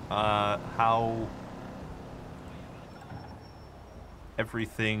say, how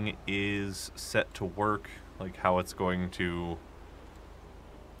everything is set to work, like how it's going to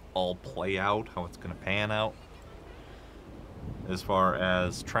all play out, how it's going to pan out as far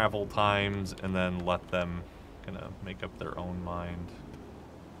as travel times, and then let them kind of make up their own mind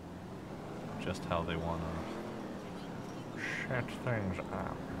just how they want to set things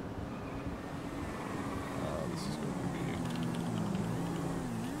up. This is going to be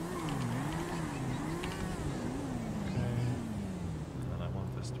okay, and then I want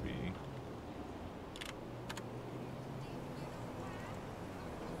this to be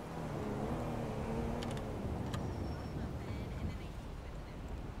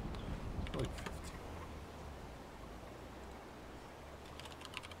like 50.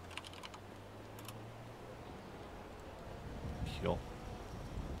 Heal.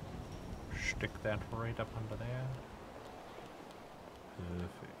 Stick that right up under there.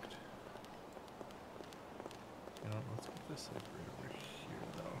 Perfect. You know, let's get this like right over here,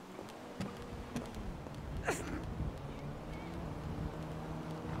 though.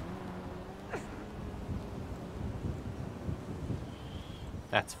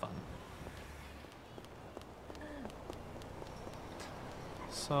 That's fun.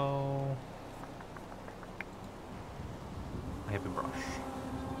 So I have a brush,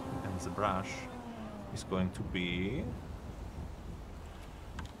 and the brush is going to be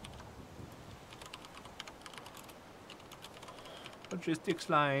logistics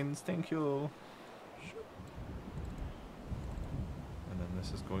lines. Thank you. And then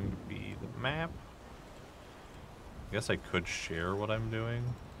this is going to be the map. I guess I could share what I'm doing.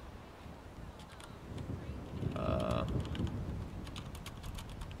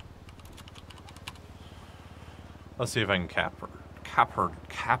 Let's see if I can capper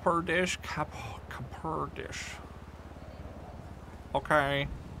dish. Okay.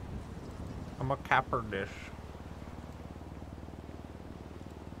 I'm a capper dish.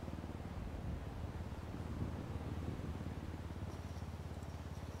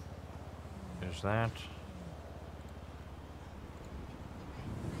 There's that.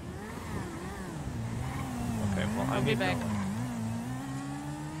 Okay, well, I'll be back.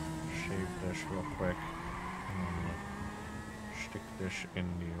 Shave this real quick. Stick this in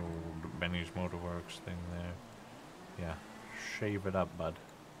the old Benny's Motorworks thing there. Yeah, shave it up, bud.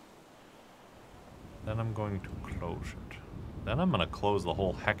 Then I'm going to close it. Then I'm going to close the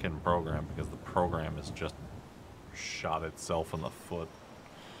whole heckin' program because the program has just shot itself in the foot.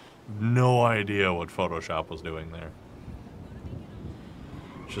 No idea what Photoshop was doing there.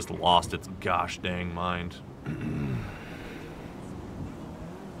 It's just lost its gosh dang mind.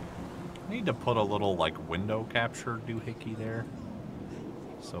 I need to put a little like window capture doohickey there,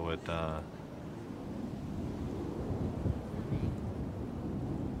 so it does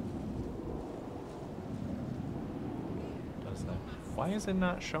that. Why is it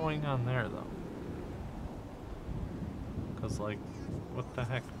not showing on there though? Because like, what the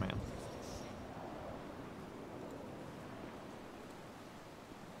heck, man?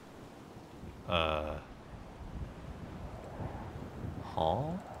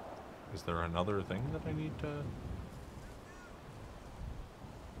 Huh? Is there another thing that I need to...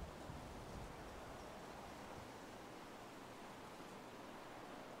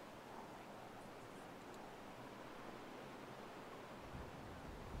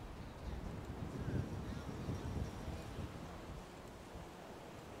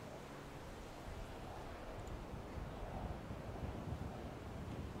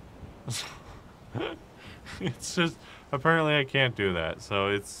 It's just, apparently I can't do that, so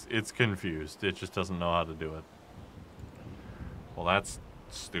it's confused. It just doesn't know how to do it. Well, that's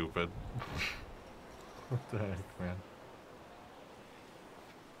stupid. What the heck, man?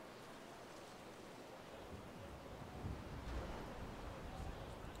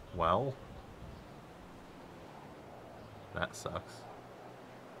 Well, that sucks.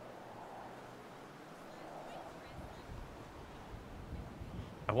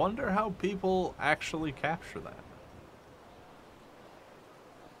 I wonder how people actually capture that.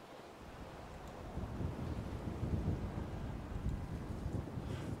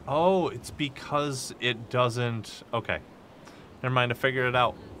 Oh, it's because it doesn't... Okay. Never mind, I figured it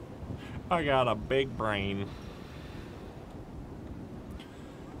out. I got a big brain.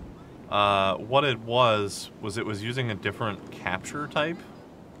 What it was it was using a different capture type,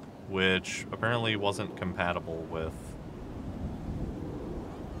 which apparently wasn't compatible with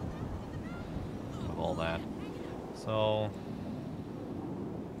all that. So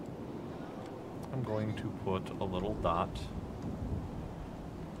I'm going to put a little dot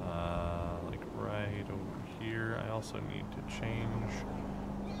like right over here. I also need to change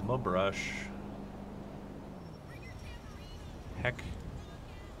my brush. Heck.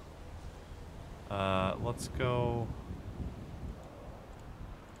 Let's go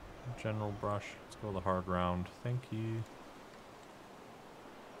general brush. Let's go the hard round. Thank you.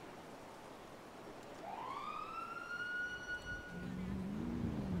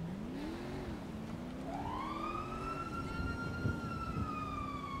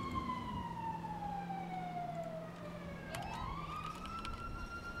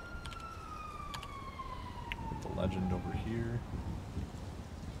 Put the legend over here.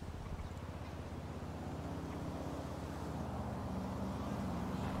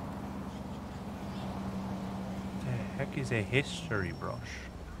 Heck is a history brush?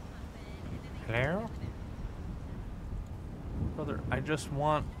 Hello? Brother, I just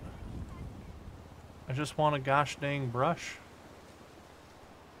want a gosh dang brush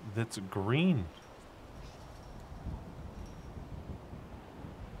that's green.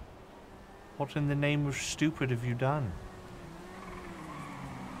 What in the name of stupid have you done?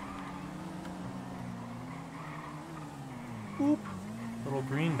 Boop. Little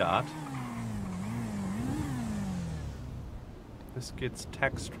green dot. This gets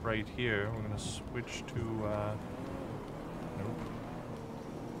text right here. We're gonna switch to, nope.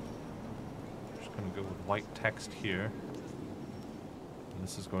 Just gonna go with white text here. And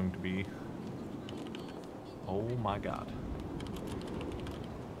this is going to be, oh my god.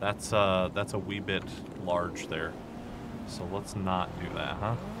 That's a wee bit large there. So let's not do that,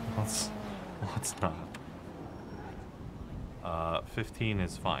 huh? Let's not. 15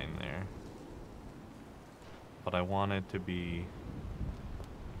 is fine there. But I want it to be...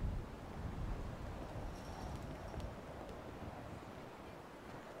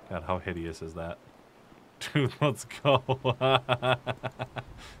 God, how hideous is that? Dude, let's go.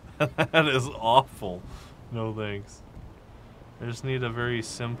 That is awful. No thanks. I just need a very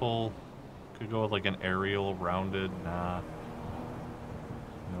simple... Could go with like an aerial rounded. Nah.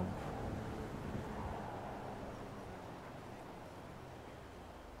 Nope.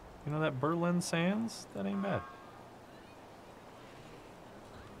 You know that Berlin Sands? That ain't bad.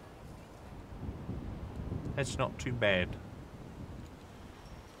 That's not too bad.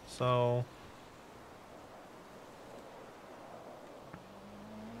 So...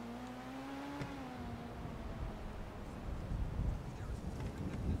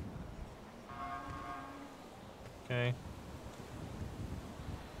 Okay.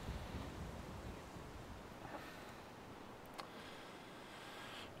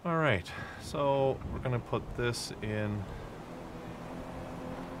 Alright, so we're gonna put this in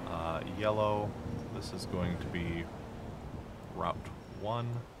yellow. This is going to be Route 1.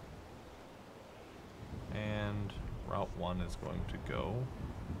 And Route 1 is going to go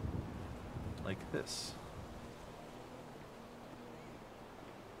like this.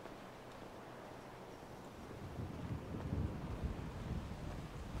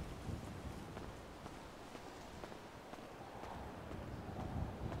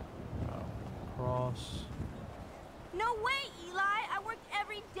 Cross. No way, Eli! I worked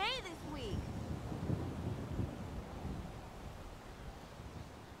every day this week!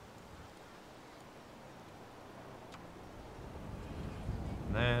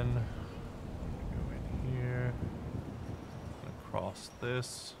 And then go in here. Cross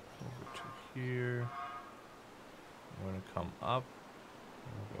this over to here. I'm going to come up.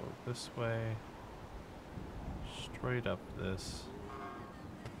 We'll go this way. Straight up this.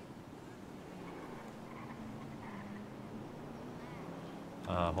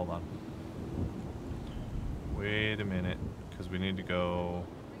 Hold on. Wait a minute, because we need to go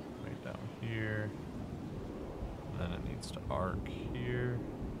right down here. And then it needs to arc here.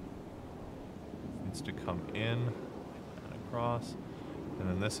 It needs to come in and across. And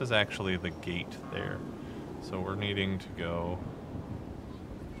then this is actually the gate there. So we're needing to go...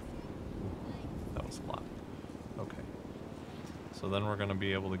 That was a lot. Okay. So then we're going to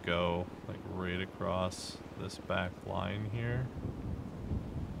be able to go like right across this back line here.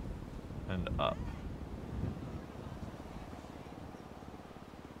 And up.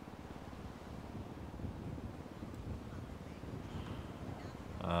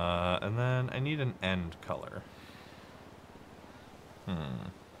 And then I need an end color.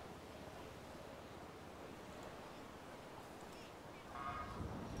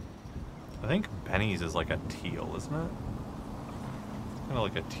 I think Benny's is like a teal, isn't it? Kind of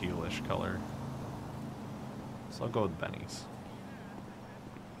like a tealish color. So I'll go with Benny's.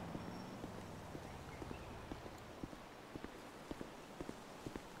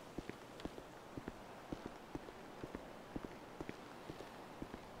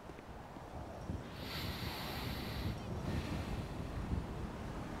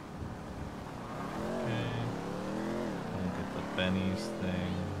 Benny's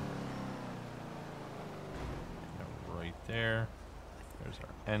thing. Right there. There's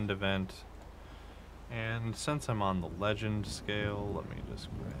our end event. And since I'm on the legend scale, let me just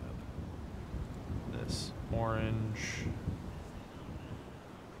grab this orange.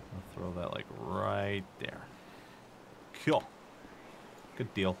 I'll throw that like right there. Cool.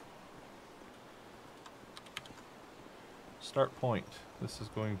 Good deal. Start point. This is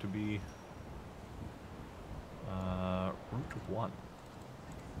going to be Route 1.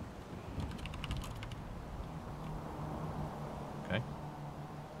 Okay.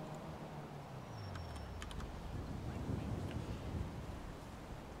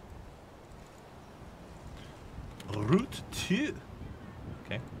 Route 2.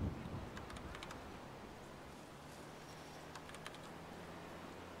 Okay.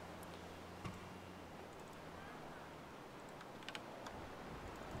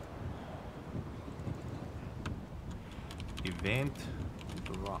 Event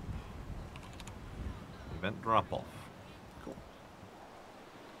drop. Event drop off. Cool.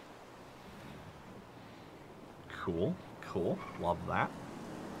 Cool. Cool. Love that.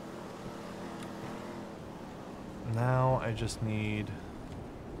 Now I just need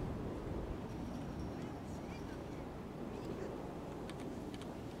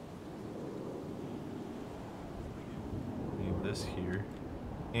this here.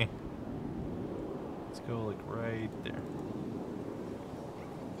 Let's go like right there.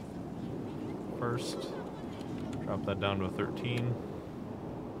 First, drop that down to a 13,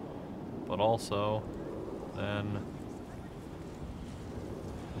 but also then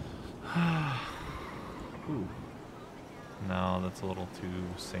ooh, no, that's a little too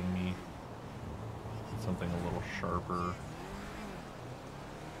samey. Something a little sharper.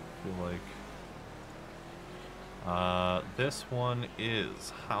 I feel like this one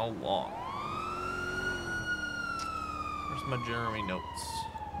is how long? Where's my Jeremy notes?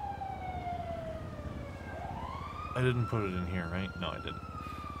 I didn't put it in here, right? No, I didn't.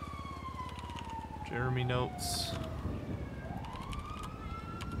 Jeremy notes.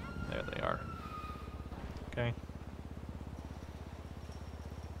 There they are. Okay.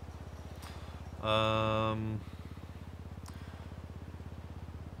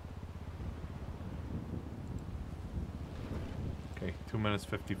 Okay, 2 minutes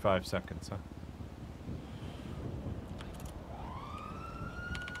 55 seconds, huh?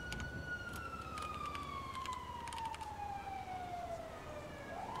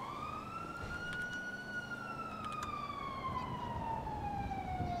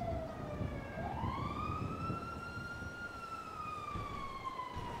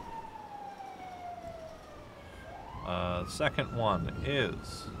 Second one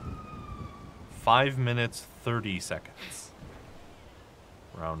is 5 minutes 30 seconds.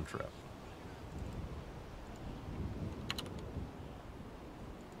 Round trip.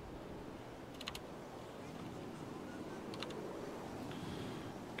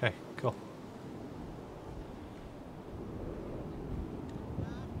 Okay, cool.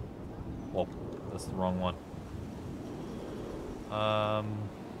 Whoa, that's the wrong one.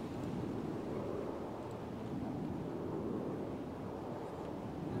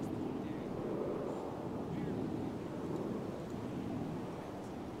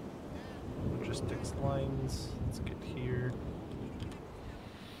 Logistics lines. Let's get here.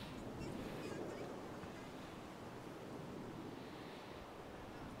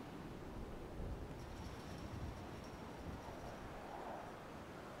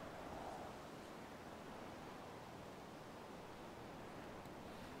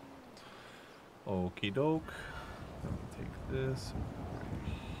 Okie doke. Take this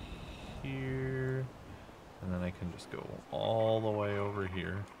right here, and then I can just go all the way over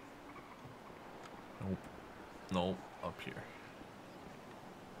here. Nope. Nope. Up here.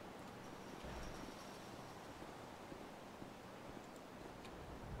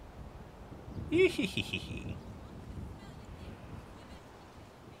 Hee.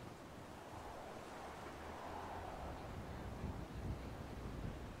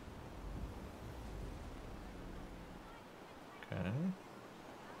 Okay.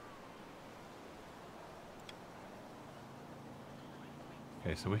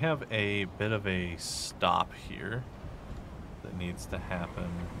 Okay, so we have a bit of a stop here that needs to happen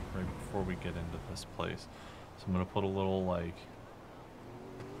right before we get into this place. So I'm gonna put a little like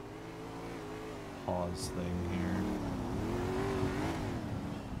pause thing here.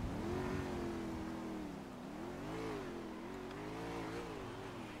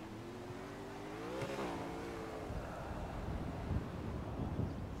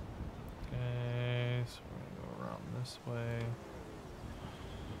 Okay, so we're gonna go around this way.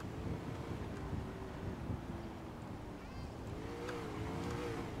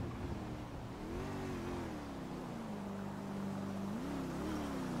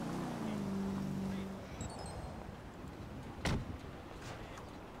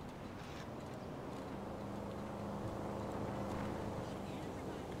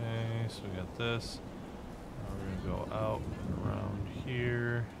 Okay, so we got this. Now we're gonna go out and around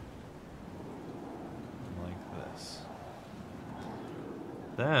here. Like this.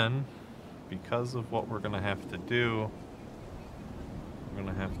 Then, because of what we're gonna have to do, we're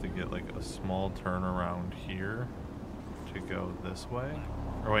gonna have to get like a small turn around here to go this way.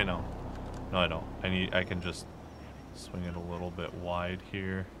 Or wait, no. No, I don't. I can just swing it a little bit wide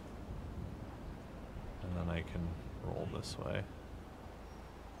here. And then I can roll this way.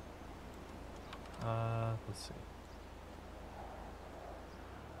 Let's see.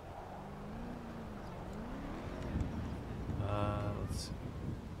 Let's see.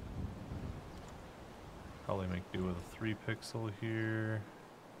 Probably make do with a 3 pixel here.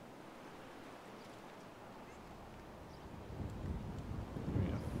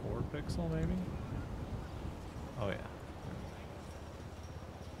 Maybe a 4 pixel maybe? Oh yeah.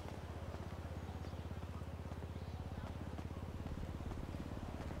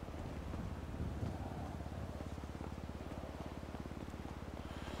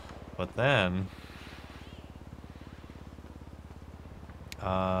 But then,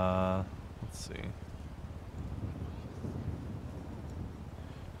 let's see.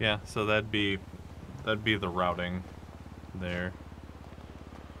 Yeah, so that'd be the routing there.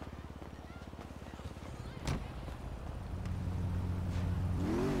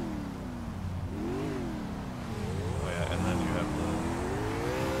 Oh yeah, and then you have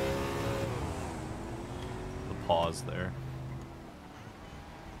the pause there.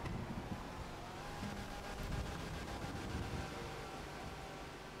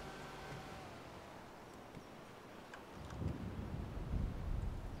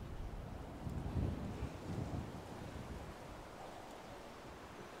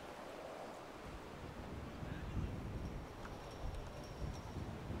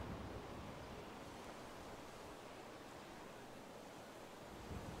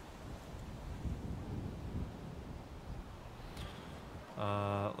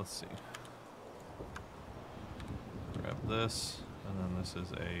 Let's see. Grab this, and then this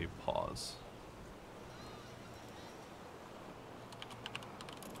is a pause.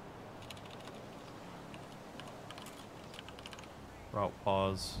 Route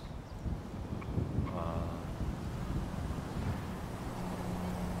pause.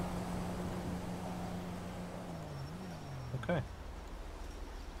 Okay.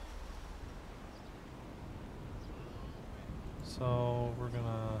 So we're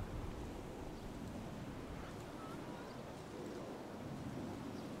gonna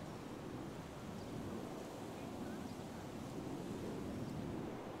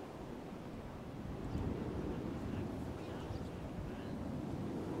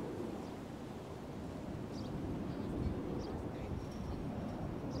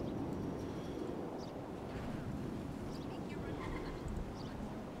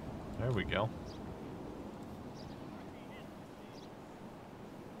there we go.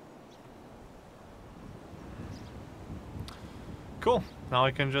 Cool. Now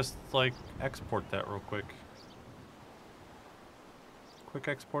I can just, like, export that real quick. Quick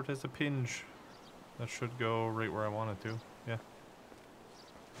export as a pinge. That should go right where I want it to. Yeah.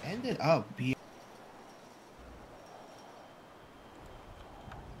 Ended up being.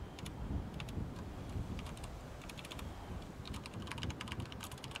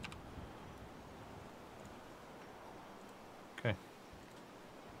 Okay.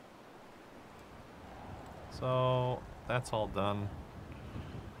 So that's all done.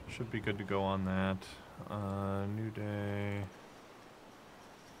 Should be good to go on that. New day.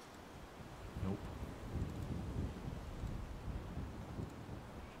 Nope.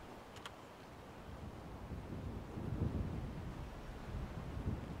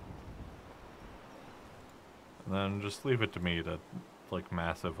 And then just leave it to me to, like,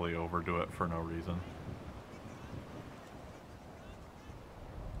 massively overdo it for no reason.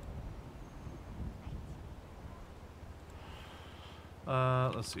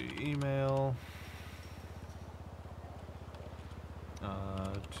 Let's see. Email.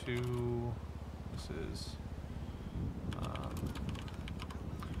 To. This is.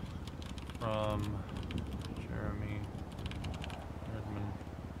 From Jeremy Nerdman.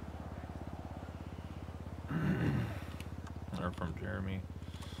 Or from Jeremy.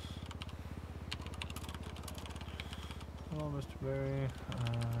 Hello, Mr. Barry.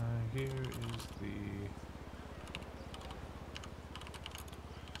 Here is the.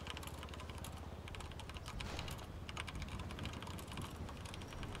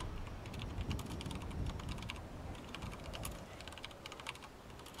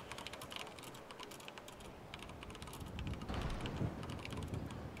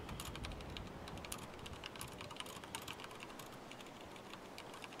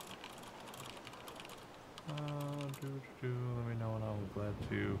 Let me know and I'll be glad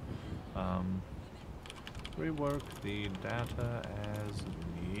to rework the data as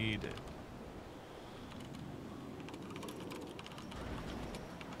needed.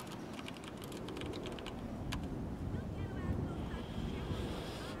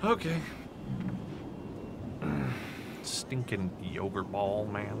 Okay. Stinking yogurt ball,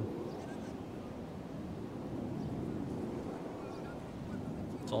 man.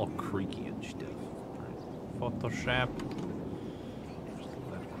 It's all creaky and stuff. Photoshop. Just do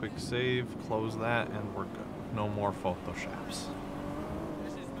that quick save, close that, and we're good. No more Photoshops.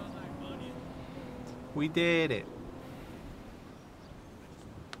 We did it.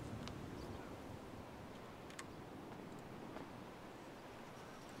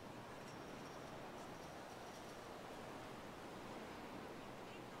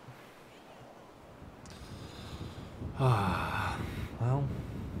 Well,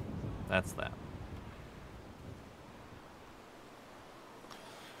 that's that.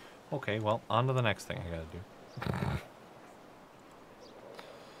 Okay, well, on to the next thing I gotta do.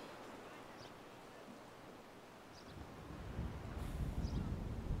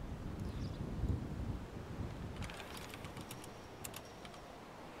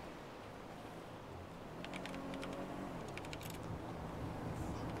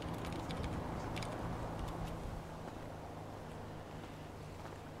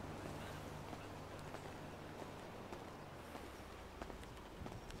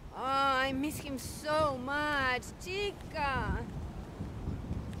 I miss him so much, chica.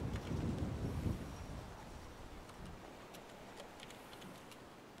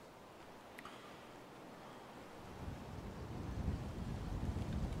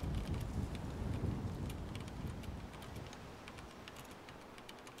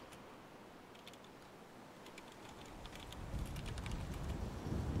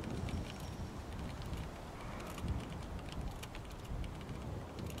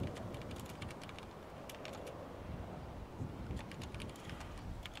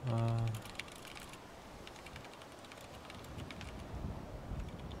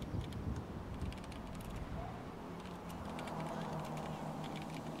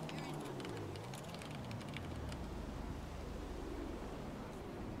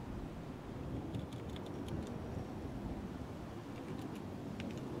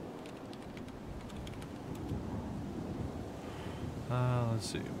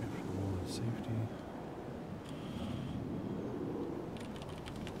 Let's see. We have to safety.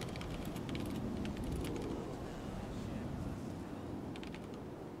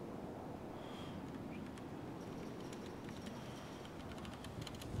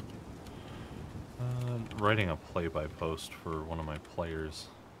 Writing a play-by-post for one of my players.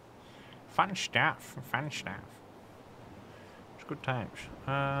 Fun stuff. Fun stuff. It's good times.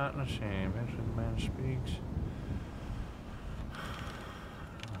 Let's see. Eventually the man speaks.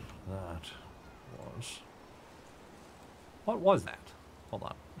 That was... What was that? Hold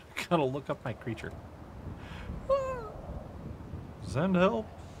on. I gotta look up my creature. Send help.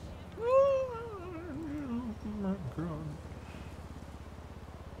 My God.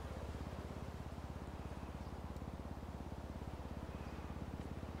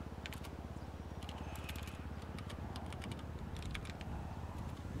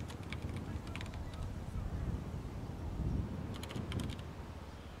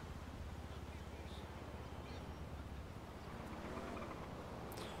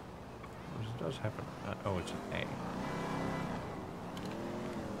 Does happen. Oh, it's an A.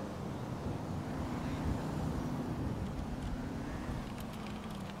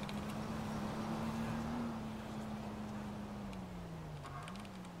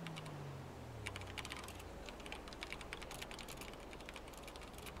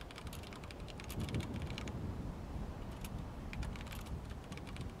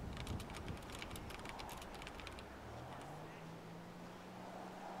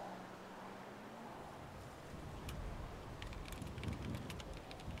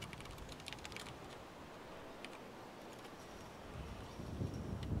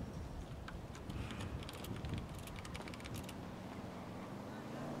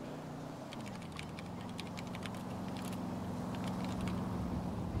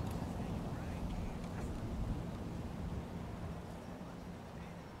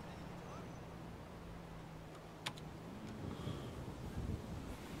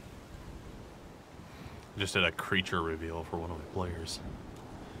 Just did a creature reveal for one of my players.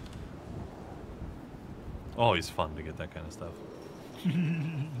 Always fun to get that kind of stuff.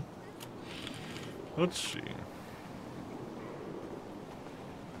 Let's see.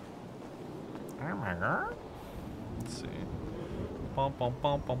 Oh my god. Let's see. Bum, bum,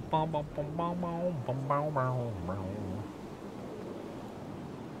 bum, bum, bum, bum, bum, bum, bum, bum, bum, bum, bum.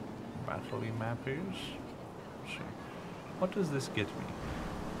 Battle map is. Let's see. What does this get me?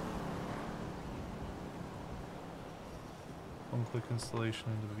 One-click installation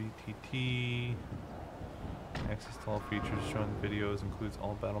into VTT. Access to all features shown in videos includes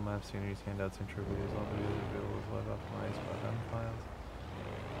all battle maps, sceneries, handouts, intro videos. All videos available as web optimized by M files.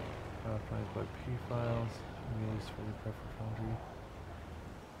 Optimized by P files. Released for the preferred foundry.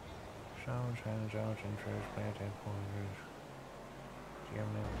 Challenge, intros, plant, and pointers. GM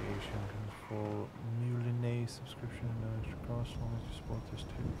navigation, control, Mulinet subscription, no extra cost, as long as you support this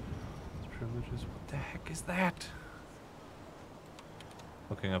too. It's privileges. What the heck is that?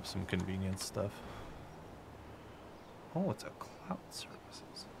 Looking up some convenience stuff. Oh, it's a cloud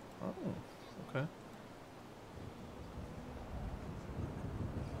services. Oh, okay.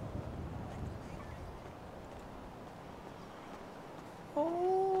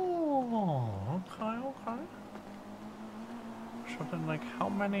 Oh, okay. So then, like, how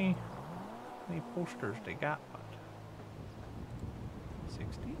many posters they got?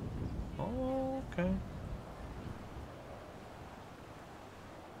 60? Oh, okay.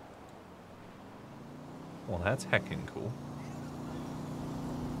 Well, that's heckin' cool.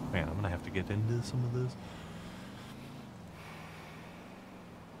 Man, I'm gonna have to get into some of this.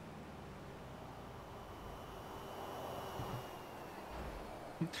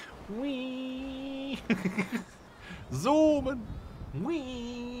 Wee! Zooming!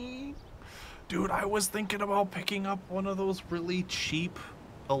 Wee! Dude, I was thinking about picking up one of those really cheap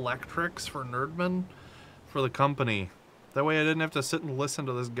electrics for Nerdman for the company. That way I didn't have to sit and listen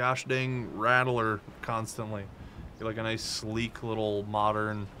to this gosh dang rattler constantly. Get like a nice sleek little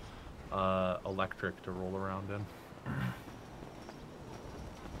modern electric to roll around in.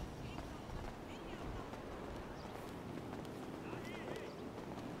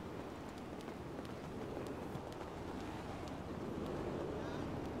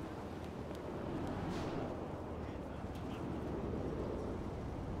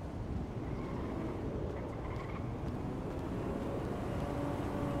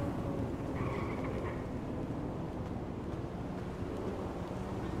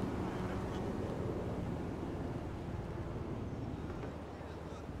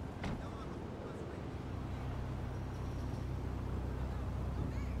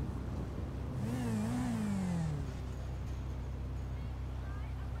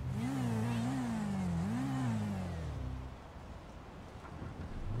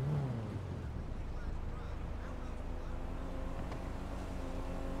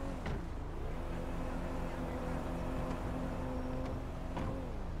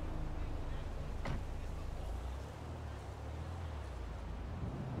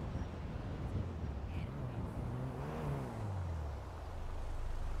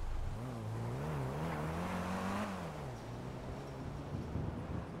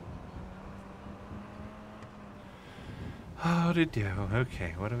 Oh, to do.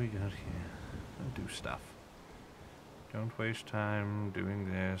 Okay, what do we got here? Do stuff. Don't waste time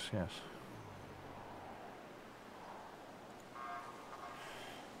doing this. Yes.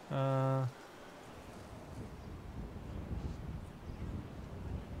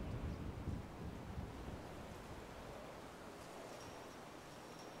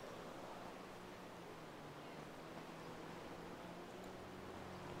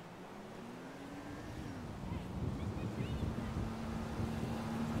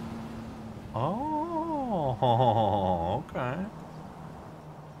 Oh, okay.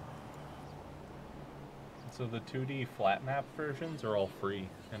 So the 2D flat map versions are all free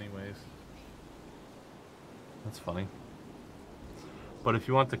anyways. That's funny. But if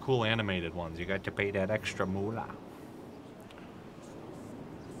you want the cool animated ones, you got to pay that extra moolah.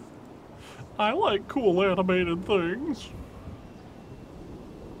 I like cool animated things.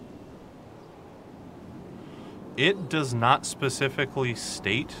 It does not specifically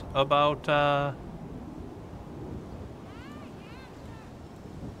state about,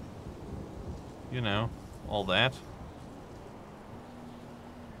 you know, all that.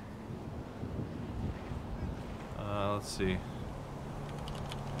 Let's see.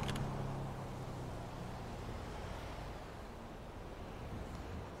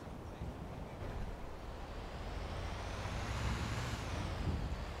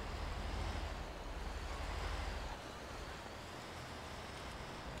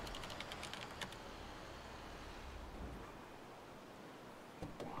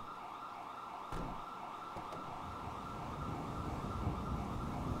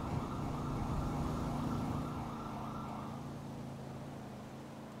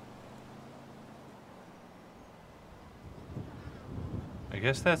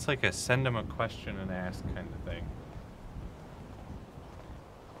 guess that's like a send them a question and ask kind of thing.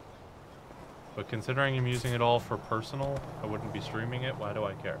 But considering I'm using it all for personal, I wouldn't be streaming it. Why do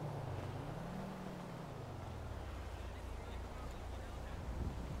I care?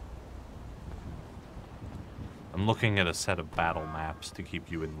 I'm looking at a set of battle maps to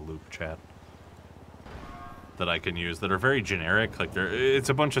keep you in the loop, chat, that I can use that are very generic. Like it's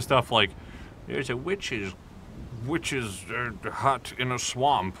a bunch of stuff like there's a witch's hut in a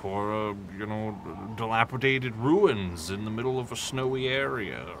swamp, or you know, dilapidated ruins in the middle of a snowy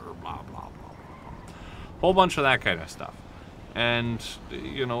area, or blah blah blah blah. Whole bunch of that kind of stuff, and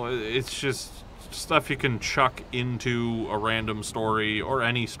you know, it's just stuff you can chuck into a random story or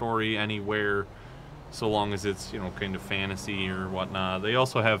any story anywhere. So long as it's, you know, kind of fantasy or whatnot. They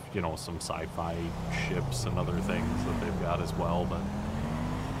also have, you know, some sci-fi ships and other things that they've got as well, but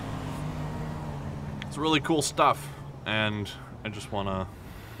it's really cool stuff, and I just wanna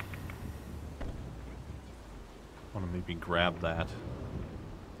maybe grab that.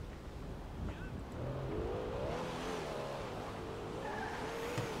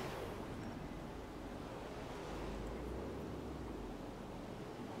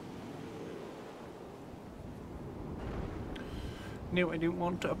 No, I don't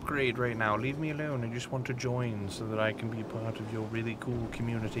want to upgrade right now. Leave me alone. I just want to join so that I can be part of your really cool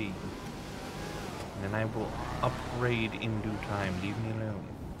community. And then I will upgrade in due time. Leave me alone.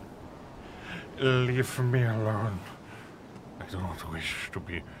 Leave me alone. I don't wish to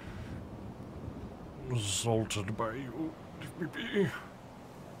be assaulted by you. Leave me be.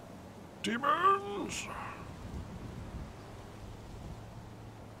 Demons!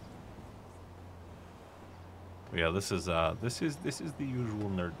 Yeah, this is the usual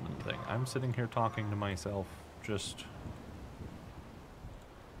Nerdman thing. I'm sitting here talking to myself, just,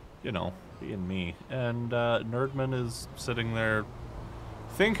 you know, being me. And Nerdman is sitting there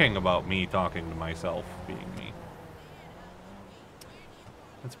thinking about me talking to myself, being me.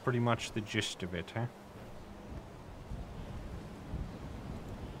 That's pretty much the gist of it, huh?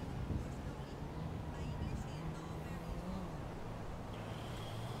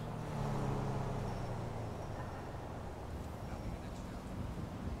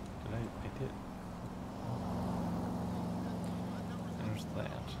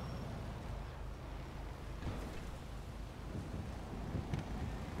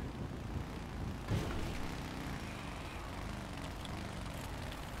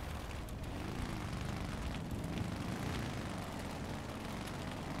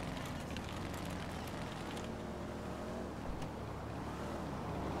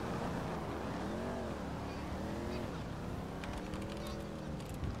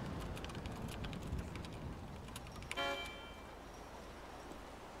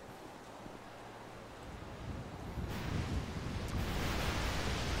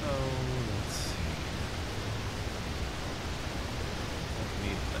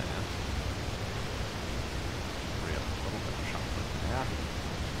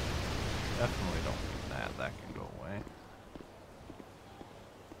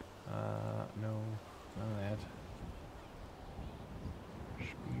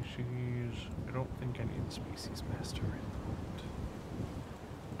 Species master input.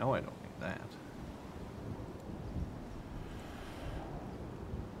 No, I don't need that.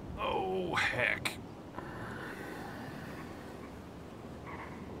 Oh, heck. I'm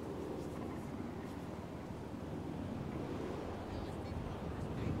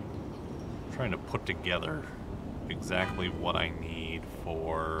trying to put together exactly what I need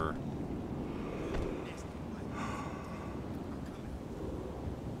for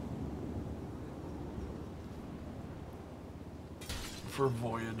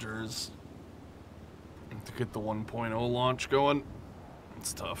Voyagers to get the 1.0 launch going.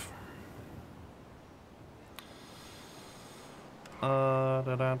 It's tough.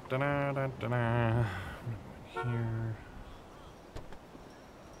 Here.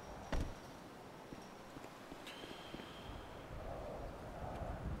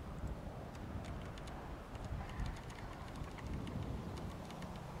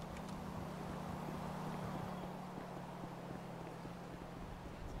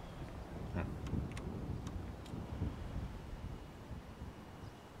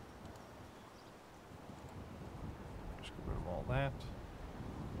 That.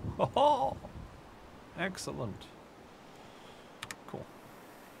 Oh, excellent. Cool.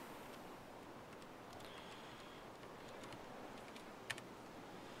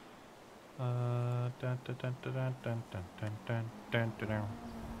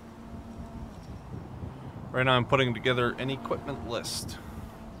 Right now I'm putting together an equipment list.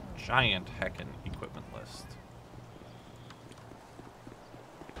 Giant heckin' equipment list.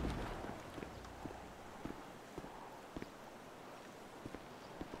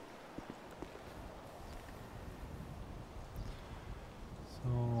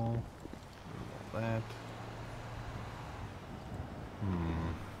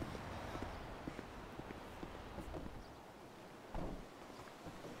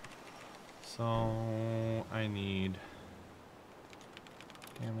 So I need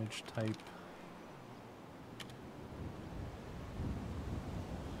damage type.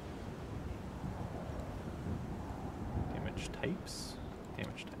 Damage types?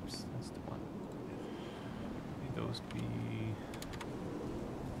 Damage types. That's the one. Need those to be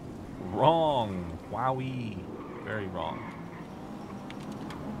wrong. Wowie. Very wrong.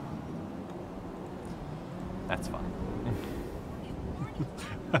 That's fun.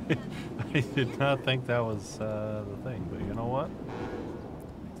 I did not think that was the thing, but you know what?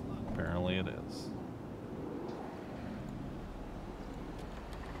 Apparently it is.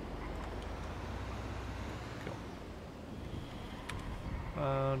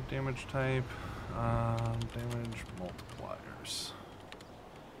 Cool. Damage type, damage multipliers.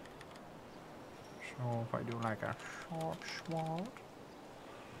 So if I do like a short sword.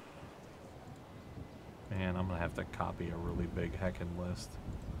 Man, I'm gonna have to copy a really big heckin' list.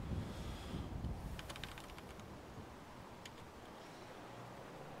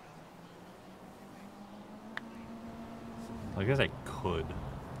 I guess I could.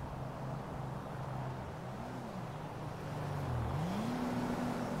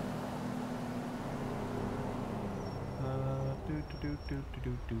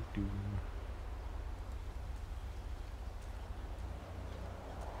 Do.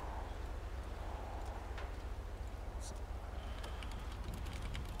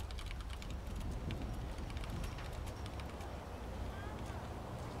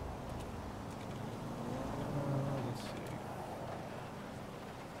 Let's see.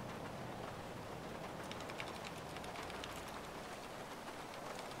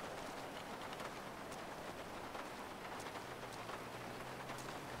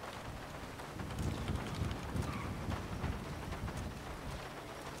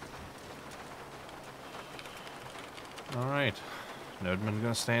 Alright. Nerdman's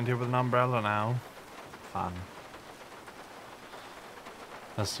gonna stand here with an umbrella now. Fun.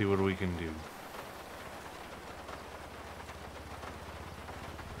 Let's see what we can do.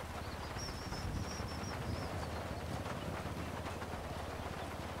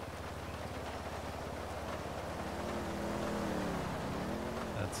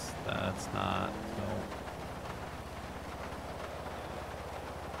 That's not, no.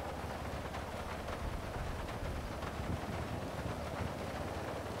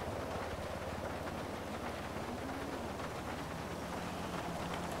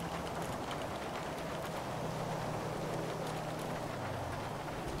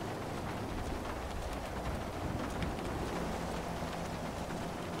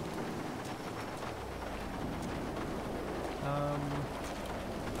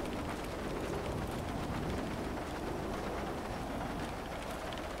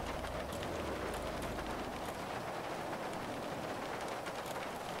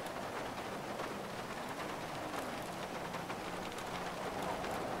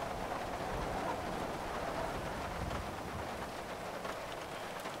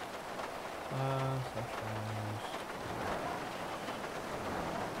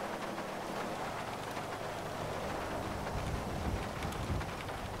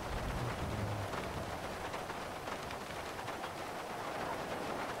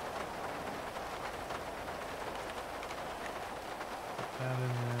 That in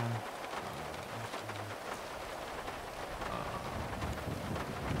there.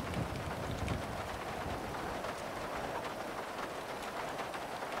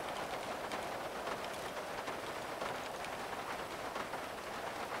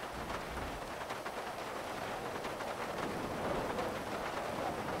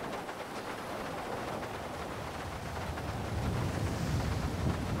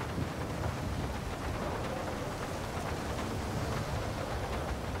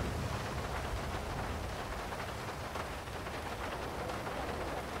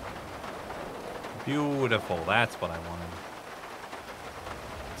 Beautiful. That's what I wanted.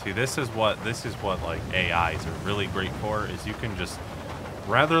 See, this is what like AIs are really great for, is you can just,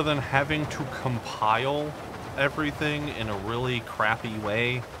 rather than having to compile everything in a really crappy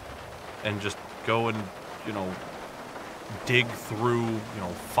way and just go and, you know, dig through,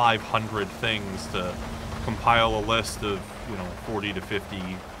 500 things to compile a list of, 40 to 50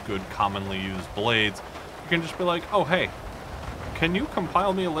 good commonly used blades, you can just be like, oh, hey, can you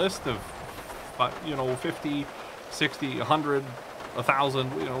compile me a list of 50, 60, 100,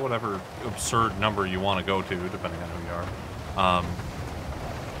 1,000, whatever absurd number you want to go to, depending on who you are.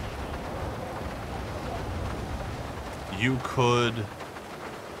 You could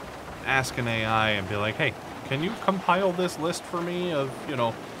ask an AI and be like, hey, can you compile this list for me of,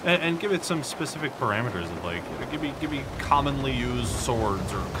 And give it some specific parameters of like, give me commonly used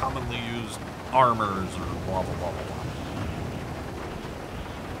swords or commonly used armors or blah blah blah blah blah.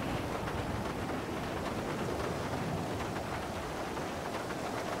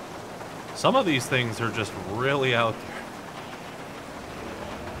 Some of these things are just really out there.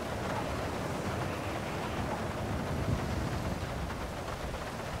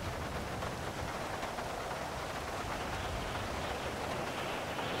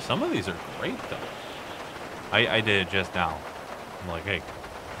 Some of these are great, though. I did it just now. I'm like, hey.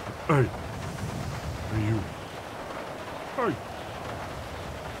 Hey. Are you? Hey.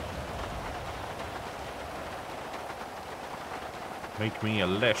 Make me a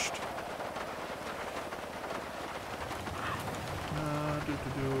list.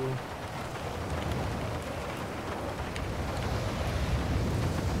 Do.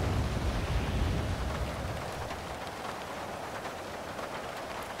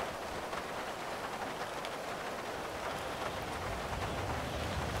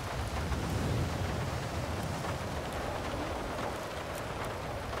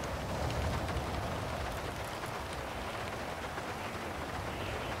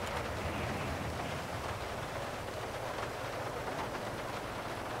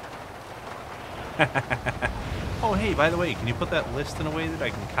 Oh, hey, by the way, can you put that list in a way that I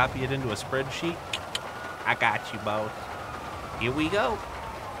can copy it into a spreadsheet? I got you, both. Here we go.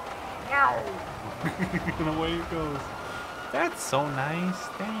 And away it goes. That's so nice.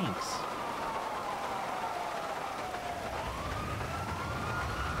 Thanks.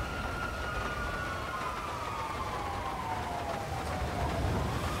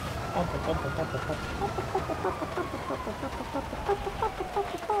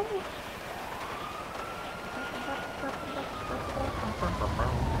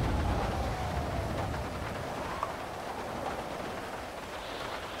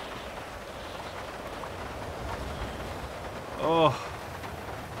 Oh.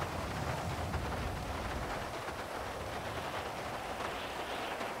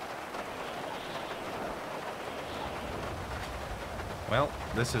 Well,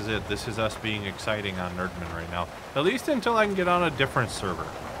 this is it. This is us being exciting on Nerdman right now. At least until I can get on a different server.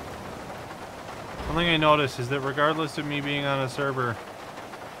 One thing I noticed is that regardless of me being on a server,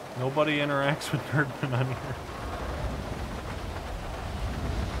 nobody interacts with Nerdman on here.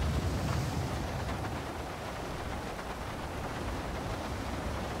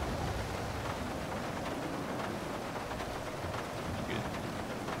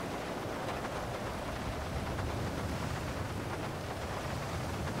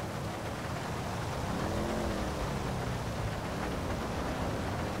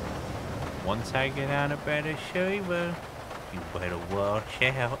 Once I get on a better server, you better watch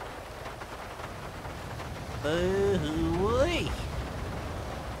out. Oh boy!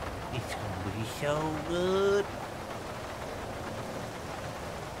 It's gonna be so good.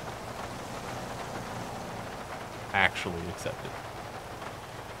 Actually accepted.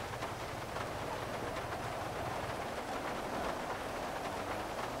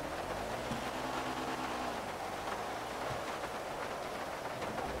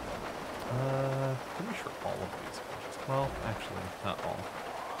 Pretty sure all of these. Well, actually, not all.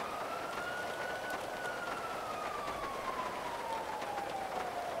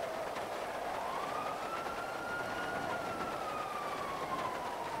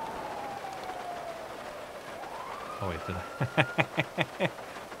 Oh wait, did I?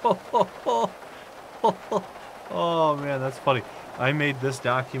 Oh man, that's funny. I made this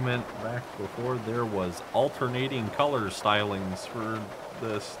document back before there was alternating color stylings for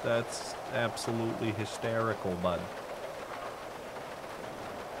this. That's absolutely hysterical, bud.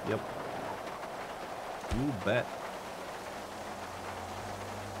 Yep. You bet.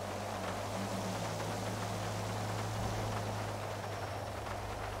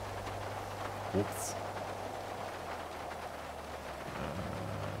 Whoops.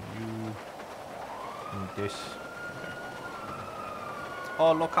 You need this.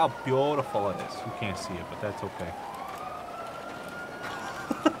 Oh, look how beautiful it is. You can't see it, but that's okay.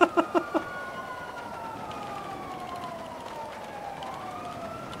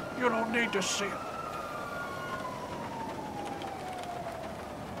 You don't need to see it.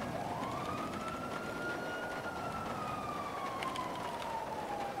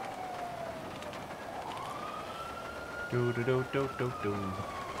 Do do do do do do.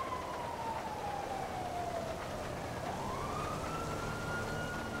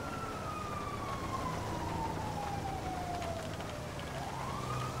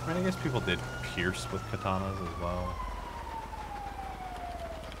 I guess people did pierce with katanas as well.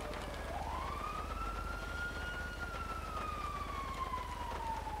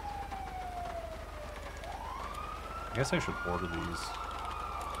 I guess I should order these.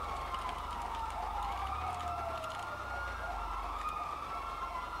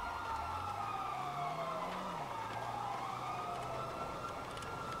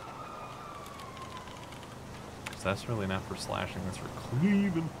 That's really not for slashing, that's for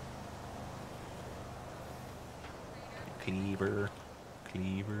cleaving. Cleaver.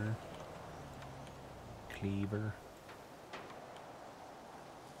 Cleaver. Cleaver.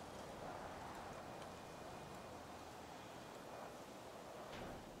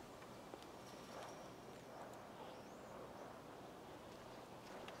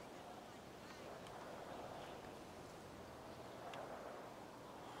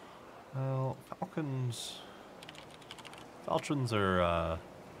 Well, Falchions are,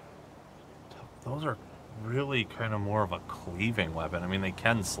 those are really kind of more of a cleaving weapon. I mean, they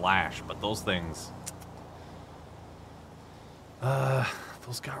can slash, but those things,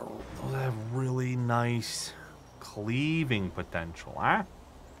 those have really nice cleaving potential, huh?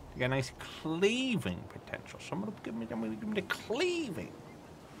 You got nice cleaving potential. Somebody give me the cleaving.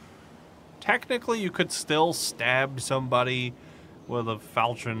 Technically, you could still stab somebody with a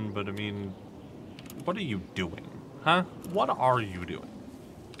falchion, but I mean, what are you doing? Huh? What are you doing?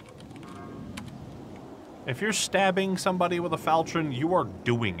 If you're stabbing somebody with a falchion, you are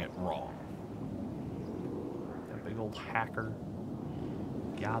doing it wrong. That big old hacker.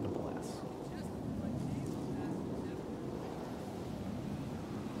 God bless.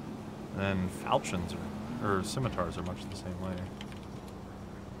 And falchions or scimitars are much the same way.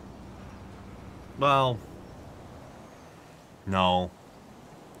 Well, no.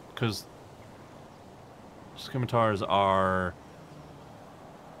 Because scimitars are...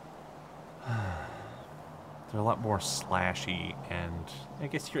 they're a lot more slashy, and I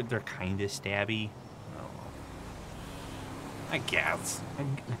guess they're kind of stabby. I don't know. I guess.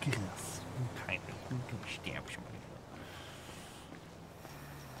 I'm kind of stab somebody.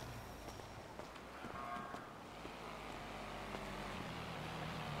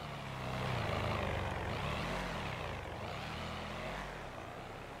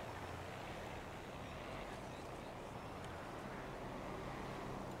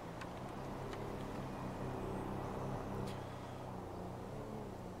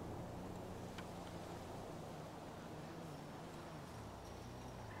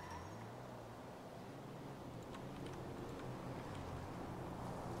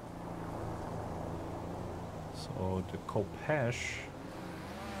 So the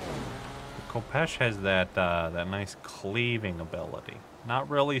Khopesh has that that nice cleaving ability. Not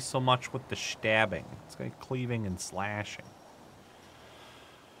really so much with the stabbing. It's got cleaving and slashing.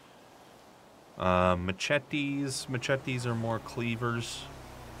 Machetes are more cleavers.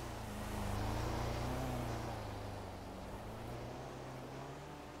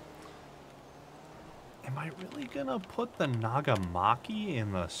 Am I really gonna put the Nagamaki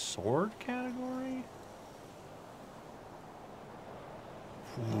in the sword category?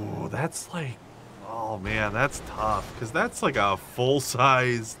 Ooh, that's like, oh man, that's tough, because that's like a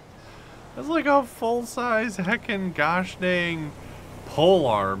full-size, heckin' gosh dang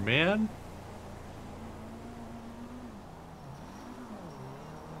polearm, man.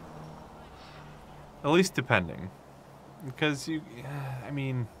 At least depending, because I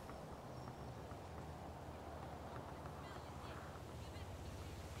mean...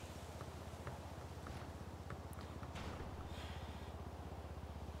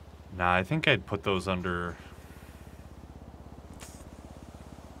 Nah, I think I'd put those under...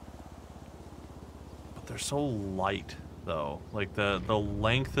 But they're so light, though. Like, the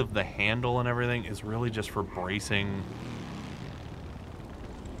length of the handle and everything is really just for bracing.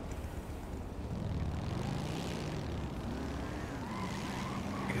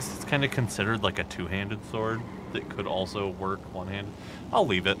 I guess it's kind of considered like a two-handed sword that could also work one-handed. I'll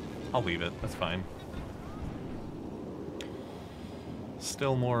leave it. That's fine.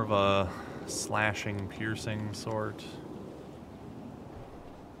 Still more of a slashing, piercing sort.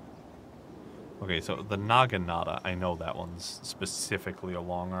 Okay, so the Naginata, I know that one's specifically a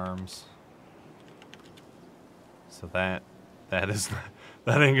long arms. So that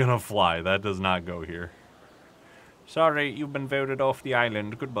ain't gonna fly. That does not go here. Sorry, you've been voted off the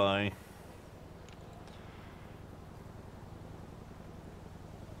island. Goodbye.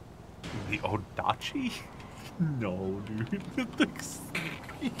 The Odachi? No, dude.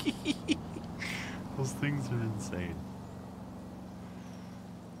 Those things are insane.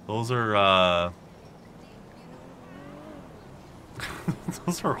 Those are,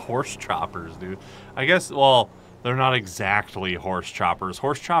 those are horse choppers, dude. I guess, well, they're not exactly horse choppers.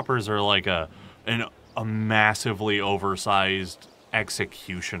 Horse choppers are like a massively oversized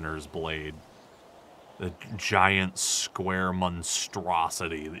executioner's blade. a giant square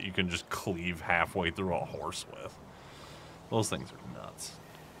monstrosity that you can just cleave halfway through a horse with. Those things are nuts.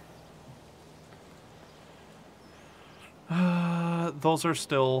 Those are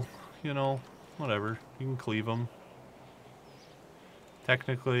still, you know, whatever. You can cleave them.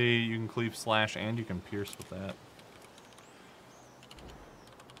 Technically, you can cleave slash and you can pierce with that.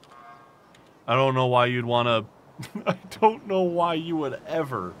 I don't know why you'd want to... I don't know why you would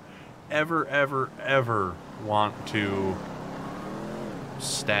ever want to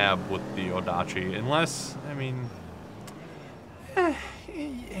stab with the Odachi. Unless, I mean...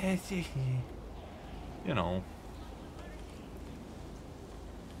 you know...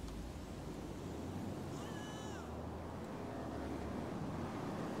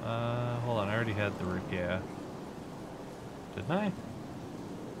 hold on, I already had the rapier. Didn't I?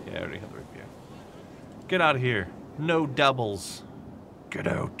 Yeah, I already had the rapier. Get out of here. No doubles. Get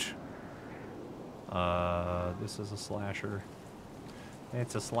out. This is a slasher.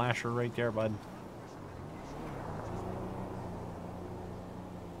 It's a slasher right there, bud.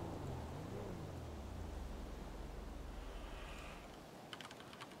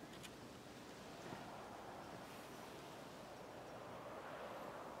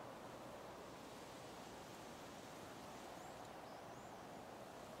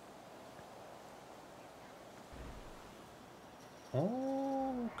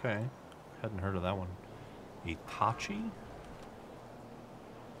 Oh, okay. Hadn't heard of that one. Itachi?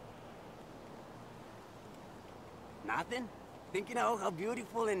 Nothing? Thinking how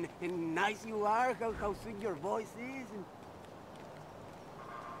beautiful and nice you are, how sweet your voice is, and...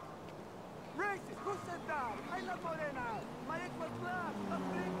 Racist! Who said that? I love Morena! My ex was black! I'm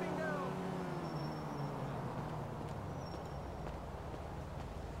sleeping now!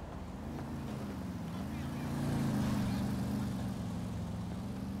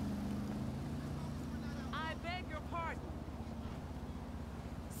 I beg your pardon.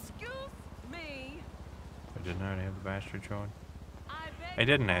 Excuse me. I didn't already have the bastard showing. I I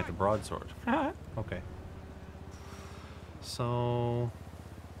didn't, I had the broadsword. Okay. So...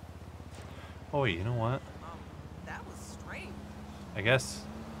 Oh wait, you know what? That was strange. I guess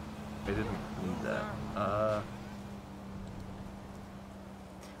I didn't need that.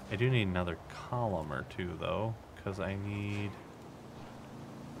 I do need another column or two though, because I need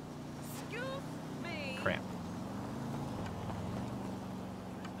Excuse me. cramp.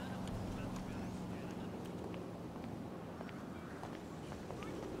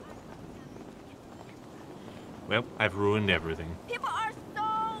 Well, I've ruined everything. People are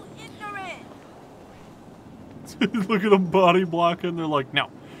so ignorant. Look at them body blocking. They're like, no,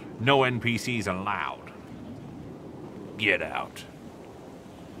 no NPCs allowed. Get out.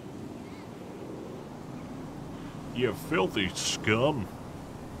 You filthy scum.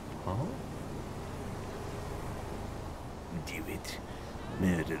 Huh? Do it.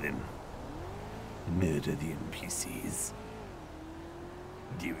 Murder them. Murder the NPCs.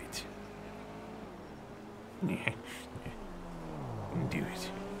 Do it. Do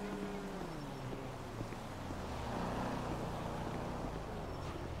it.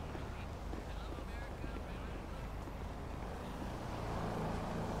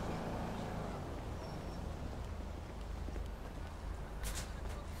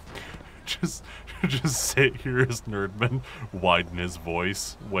 Just sit here as Nerdman, widen his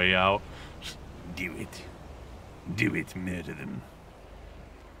voice way out. Do it. Do it. Murder them.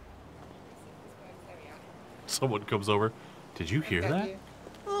 Someone comes over. Did you hear that?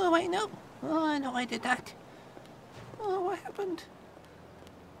 Oh, I know. Oh, no, I did not. Oh, what happened?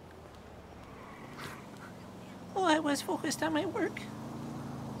 Oh, I was focused on my work.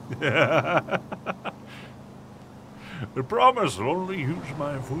 I promise I'll only use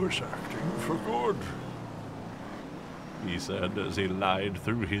my voice acting for good, he said as he lied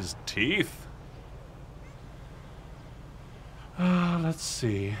through his teeth. Let's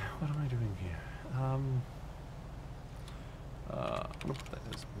see. What am I doing here? I'm gonna put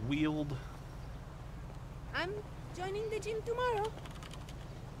that as wield. I'm joining the gym tomorrow.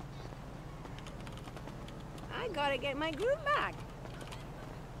 I gotta get my groove back.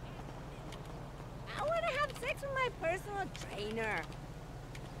 I wanna have sex with my personal trainer.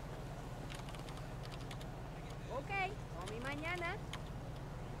 Okay, call me mañana.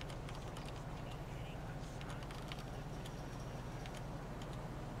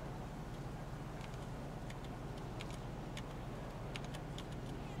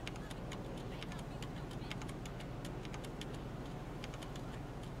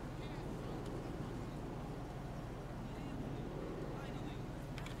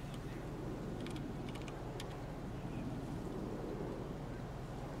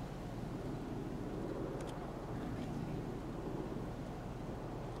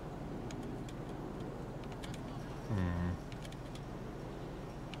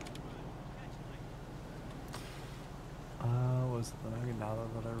 Was it the Naginata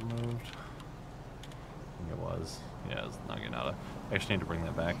that I removed? I think it was. Yeah, it was the Naginata. I actually need to bring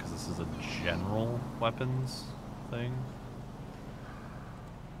that back because this is a general weapons thing.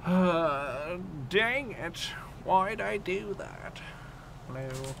 Dang it. Why'd I do that? No.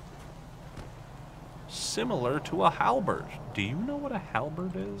 Similar to a halberd. Do you know what a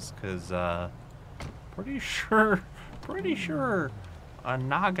halberd is? Because, pretty sure a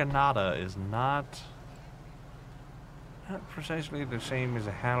Naginata is not precisely the same as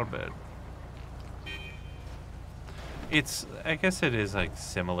a halberd. It's, I guess it is, like,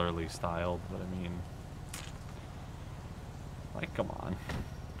 similarly styled, but I mean, like, come on.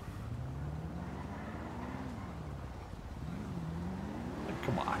 Like,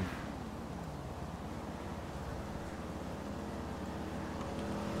 come on.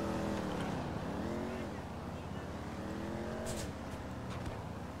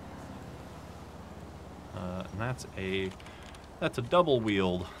 And that's a double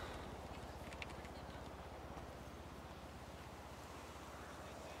wield.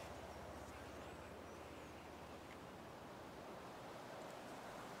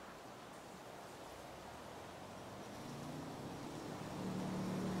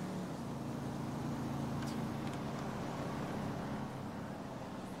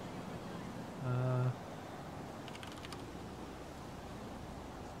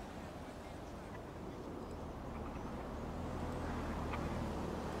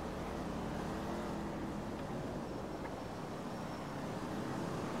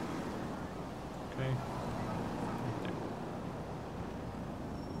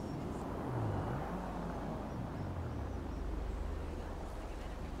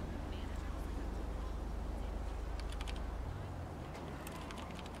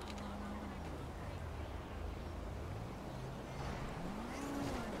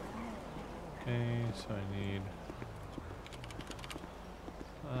 Okay, so I need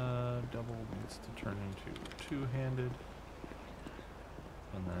double needs to turn into two-handed,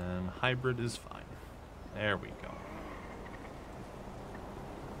 and then hybrid is fine. There we go.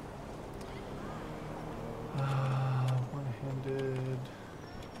 One-handed,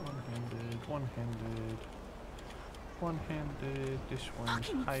 one-handed, one-handed, one-handed. This one's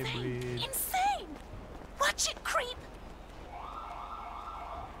Fucking hybrid. Insane! Watch it, creep!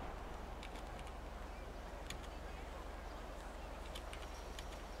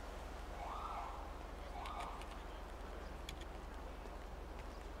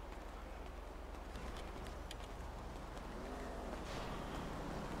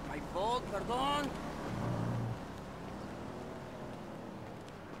 My fault, pardon.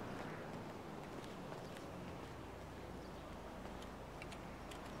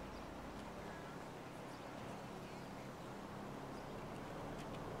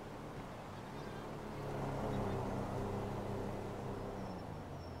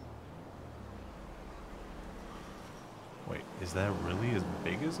 Wait, is that really as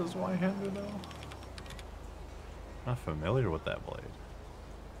big as his Y-hander though? Not familiar with that blade.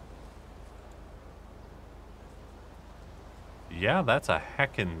 Yeah, that's a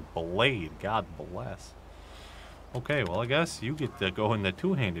heckin' blade. God bless. Okay, well, I guess you get to go in the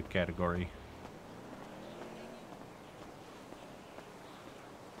two-handed category.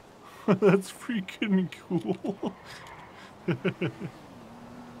 That's freaking cool.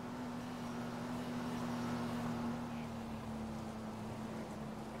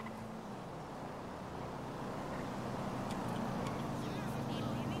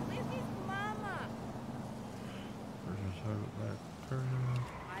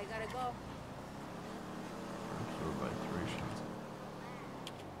 I gotta go.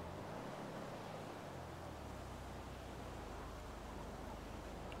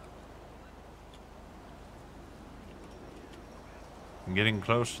 I'm getting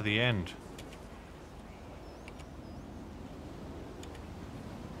close to the end.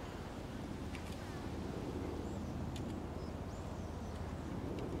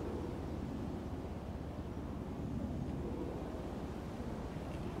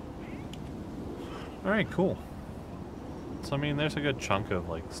 Alright, cool. So, I mean, there's a good chunk of,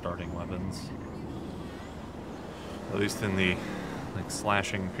 like, starting weapons. At least in the, like,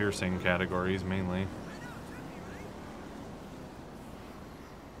 slashing, piercing categories, mainly.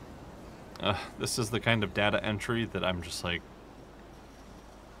 This is the kind of data entry that I'm just, like,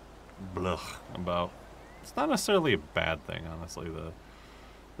 blech about. It's not necessarily a bad thing, honestly.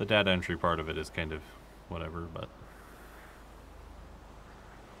 The data entry part of it is kind of whatever, but...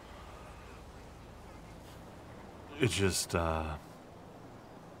 It's just,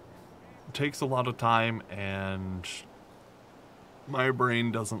 takes a lot of time, and my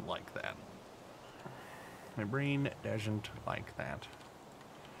brain doesn't like that. My brain doesn't like that.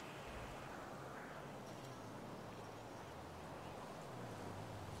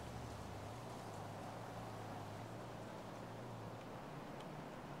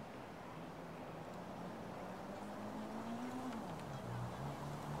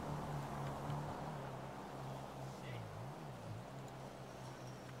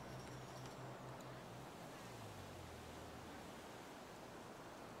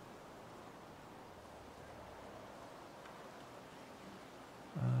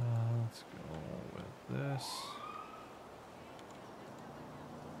 Let's go with this.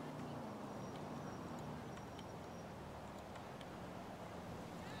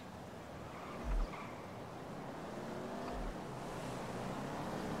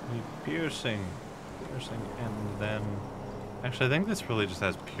 Piercing, and then... Actually, I think this really just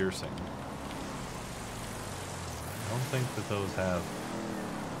has piercing. I don't think that those have...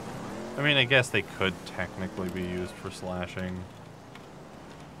 I mean, I guess they could technically be used for slashing.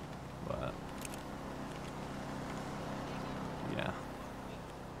 But... yeah.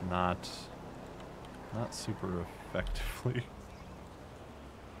 Not super effectively.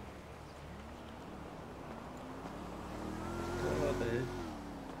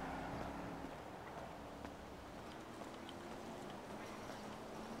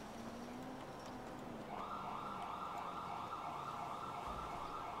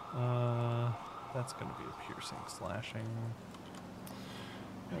 That's going to be a piercing slashing.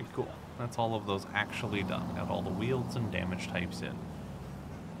 Okay, cool. That's all of those actually done. Got all the wields and damage types in.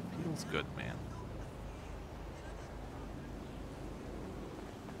 Feels good, man.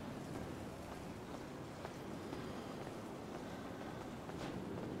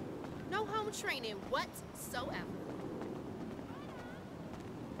 No home training whatsoever.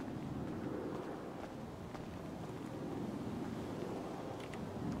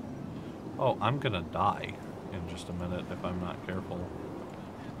 Oh, I'm gonna die in just a minute if I'm not careful.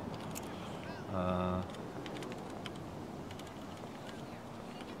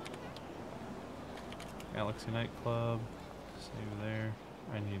 Galaxy Nightclub. Save there.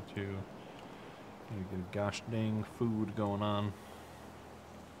 I need to get a gosh dang food going on.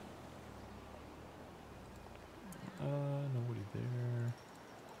 Nobody there.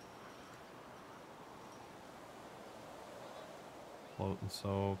 Float and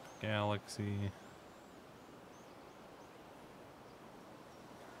Soak, Galaxy.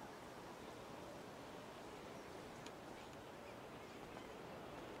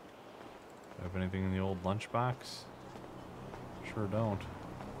 Do I have anything in the old lunchbox? Sure don't.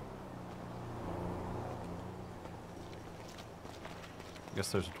 I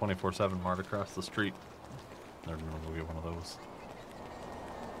guess there's a 24/7 mart across the street. Never know, we'll get one of those.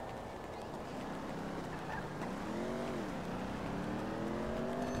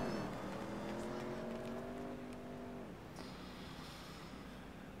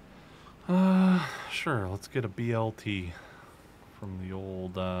 Sure, let's get a BLT from the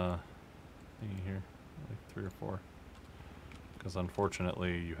old thingy here, like 3 or 4. Because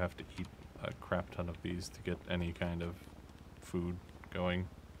unfortunately, you have to eat a crap ton of these to get any kind of food going.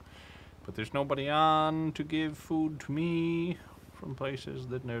 But there's nobody on to give food to me from places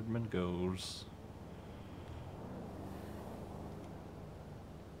that Nerdman goes.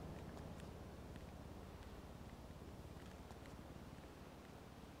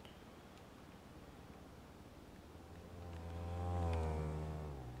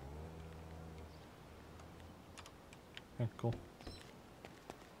 Okay, cool.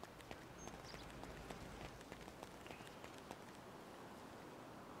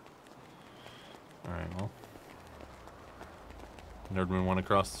 Alright, well. Nerdman went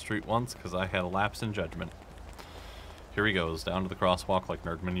across the street once because I had a lapse in judgment. Here he goes, down to the crosswalk like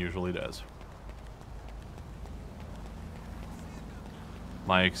Nerdman usually does.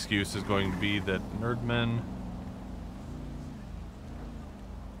 My excuse is going to be that Nerdman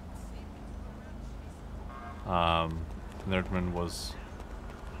was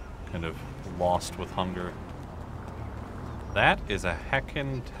kind of lost with hunger. That is a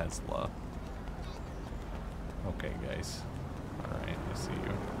heckin' Tesla. Okay, guys. Alright, I see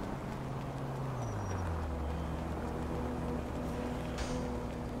you.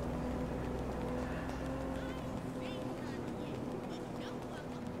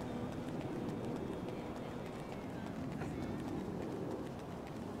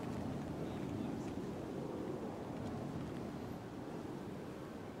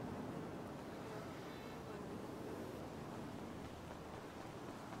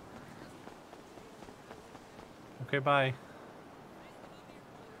 Okay, bye.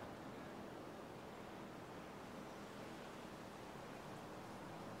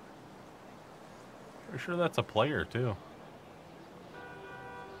 Pretty sure that's a player, too.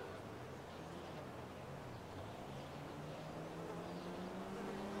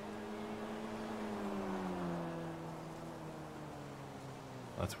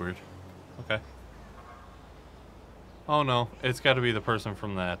 That's weird. Okay. Oh no, it's got to be the person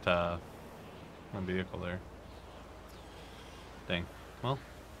from that vehicle there. Dang. Well,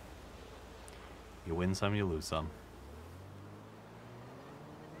 you win some, you lose some.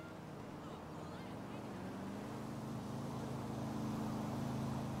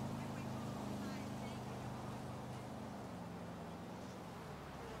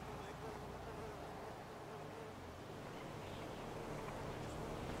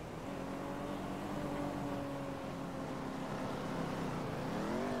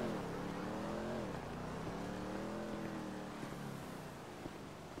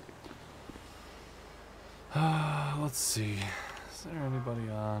 Let's see. Is there anybody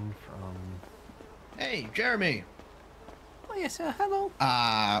on from... Hey, Jeremy. Oh, yes, hello.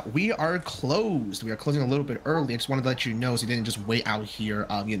 We are closed. We are closing a little bit early. I just wanted to let you know so you didn't just wait out here,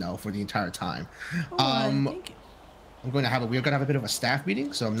 you know, for the entire time. Thank you. We're gonna have a bit of a staff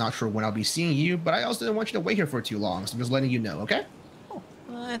meeting, so I'm not sure when I'll be seeing you, but I also didn't want you to wait here for too long, so I'm just letting you know, okay? Oh,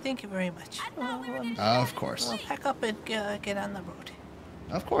 thank you very much. Of course. I'll pack up and get on the road.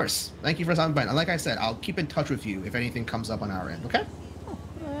 Of course. Thank you for stopping by. And like I said, I'll keep in touch with you if anything comes up on our end, okay? Oh,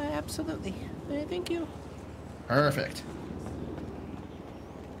 absolutely. Thank you. Perfect.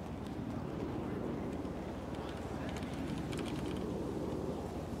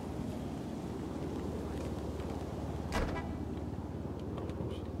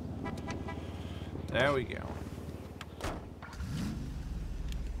 There we go.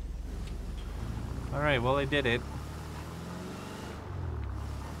 Alright, well, I did it.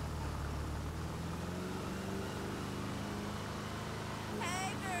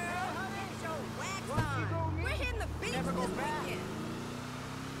 Hey, girl. Get your wax on. We're hitting the beach this weekend.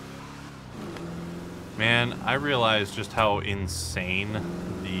 Man, I realized just how insane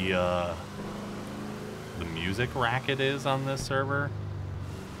the music racket is on this server.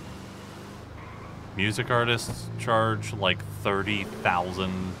 Music artists charge like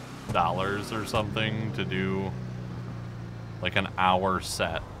 $30,000 or something to do like an hour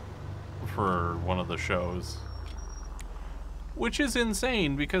set for one of the shows. Which is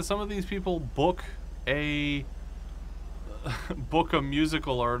insane because some of these people book a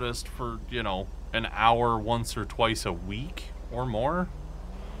musical artist for, you know, an hour once or twice a week or more.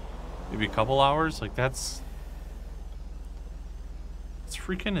 Maybe a couple hours. Like it's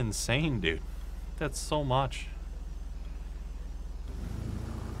freaking insane, dude. That's so much.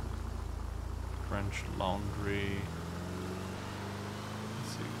 French Laundry.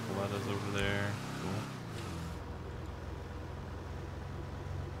 Let's see, Coletta's over there. Cool.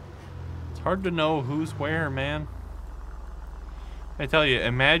 It's hard to know who's where, man. I tell you,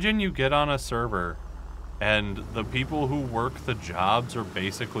 imagine you get on a server and the people who work the jobs are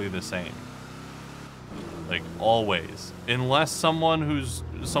basically the same. Like, always. Unless someone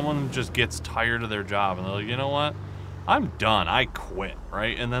just gets tired of their job and they're like, you know what? I'm done. I quit,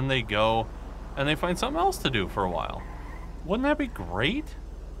 right? And then they go and they find something else to do for a while. Wouldn't that be great?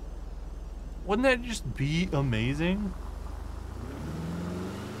 Wouldn't that just be amazing?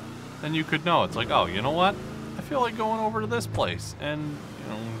 Then you could know. It's like, oh, you know what? I feel like going over to this place. And, you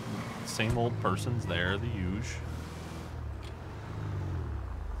know, same old person's there, the huge.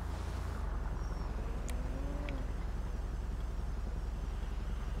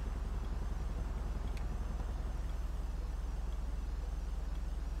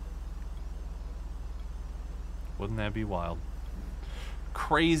 Wouldn't that be wild?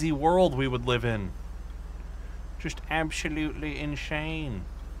 Crazy world we would live in. Just absolutely insane.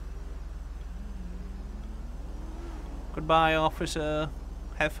 Goodbye, officer.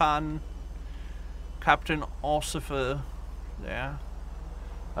 Have fun. Captain Ossifer. Yeah.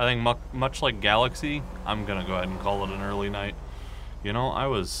 I think much like Galaxy, I'm gonna go ahead and call it an early night. You know, I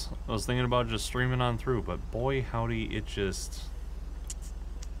was thinking about just streaming on through, but boy howdy,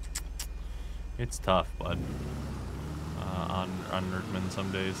 it's tough, bud. On Nerdman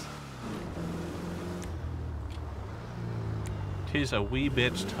some days. 'Tis a wee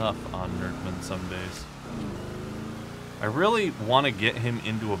bit tough on Nerdman some days. I really want to get him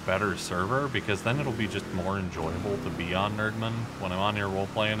into a better server because then it'll be just more enjoyable to be on Nerdman. When I'm on here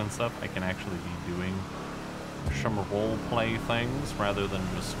roleplaying and stuff, I can actually be doing some roleplay things rather than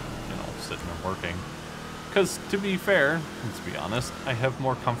just, you know, sitting and working. Because, to be fair, let's be honest, I have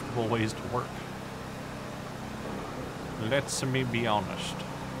more comfortable ways to work. Let's me be honest.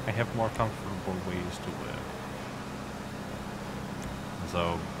 I have more comfortable ways to work.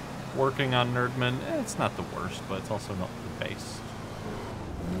 So, working on Nerdman. It's not the worst, but it's also not the best.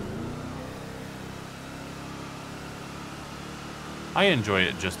 I enjoy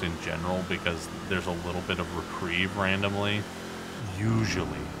it just in general because there's a little bit of reprieve randomly.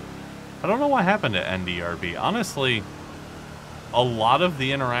 Usually. I don't know what happened to NDRP. Honestly, a lot of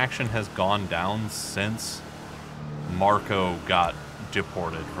the interaction has gone down since Marco got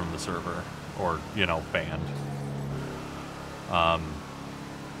deported from the server. Or, you know, banned.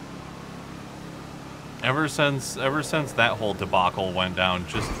 Ever since that whole debacle went down,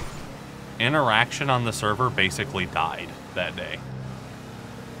 just interaction on the server basically died that day.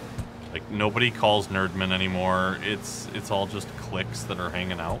 Like, nobody calls Nerdman anymore. It's all just cliques that are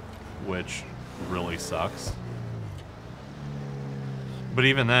hanging out, which really sucks. But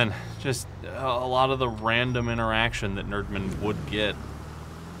even then, just a lot of the random interaction that Nerdman would get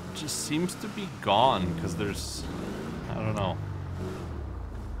just seems to be gone, because there's, I don't know.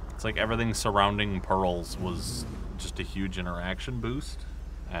 It's like everything surrounding Pearls was just a huge interaction boost,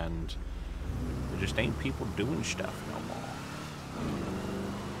 and there just ain't people doing stuff no more.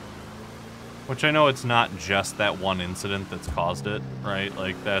 Which I know it's not just that one incident that's caused it, right?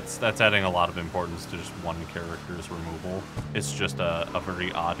 Like, that's adding a lot of importance to just one character's removal. It's just a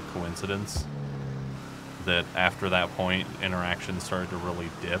very odd coincidence that after that point, interactions started to really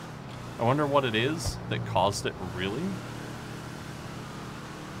dip. I wonder what it is that caused it, really?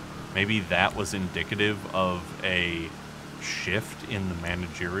 Maybe that was indicative of a shift in the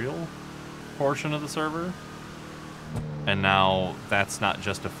managerial portion of the server. And now that's not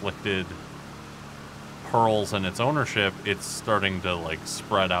just afflicted Pearls and its ownership, it's starting to like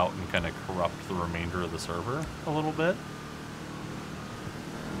spread out and kind of corrupt the remainder of the server a little bit.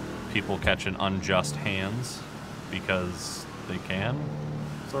 People catching unjust hands because they can,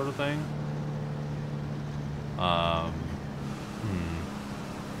 sort of thing.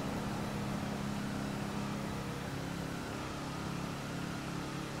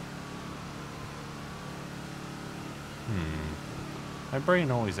 My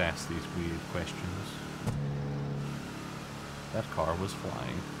brain always asks these weird questions. That car was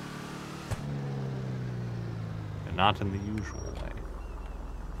flying. And not in the usual way.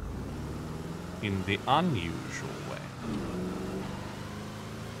 In the unusual way.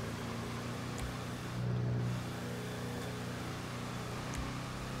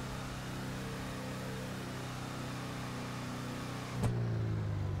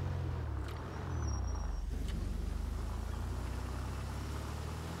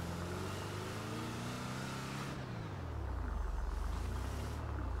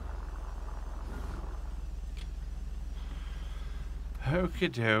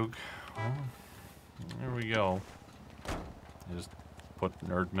 Okie doke. Well, there we go. Just put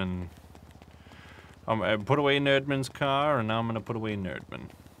Nerdman. I put away Nerdman's car, and now I'm gonna put away Nerdman.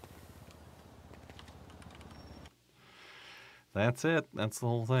 That's it. That's the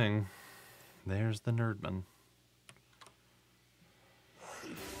whole thing. There's the Nerdman.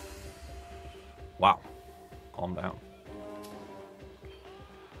 Wow. Calm down.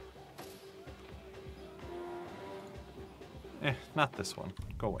 Not this one.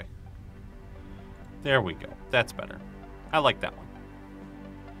 Go away. There we go. That's better. I like that one.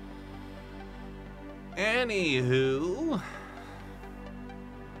 Anywho,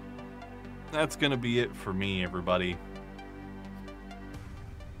 that's gonna be it for me, everybody.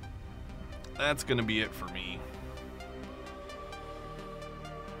 That's gonna be it for me.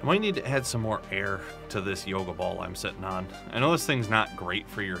 I might need to add some more air to this yoga ball I'm sitting on. I know this thing's not great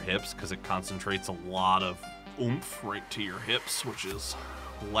for your hips because it concentrates a lot of oomph right to your hips, which is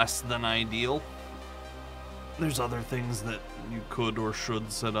less than ideal. There's other things that you could or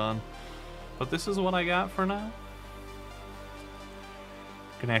should sit on, but this is what I got for now.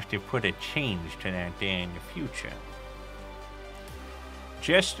 Gonna have to put a change to that day in the future.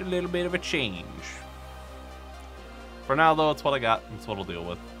 Just a little bit of a change. For now, though, it's what I got. It's what I'll deal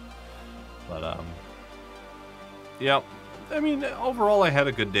with. But, yep. I mean, overall, I had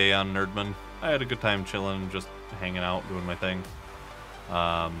a good day on Nerdman. I had a good time chilling, just hanging out, doing my thing.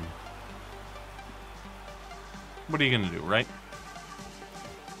 What are you gonna do, right?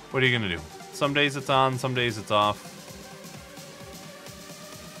 What are you gonna do? Some days it's on, some days it's off.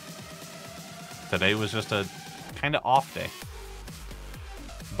 Today was just a kind of off day.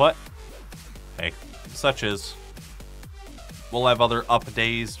 But, hey, such is. We'll have other up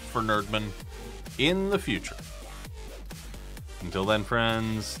days for Nerdman in the future. Until then,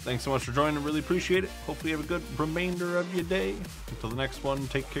 friends, thanks so much for joining. I really appreciate it. Hopefully you have a good remainder of your day. Until the next one,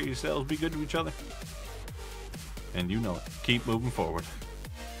 take care of yourselves. Be good to each other. And you know it. Keep moving forward.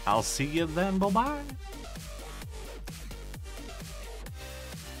 I'll see you then. Bye-bye.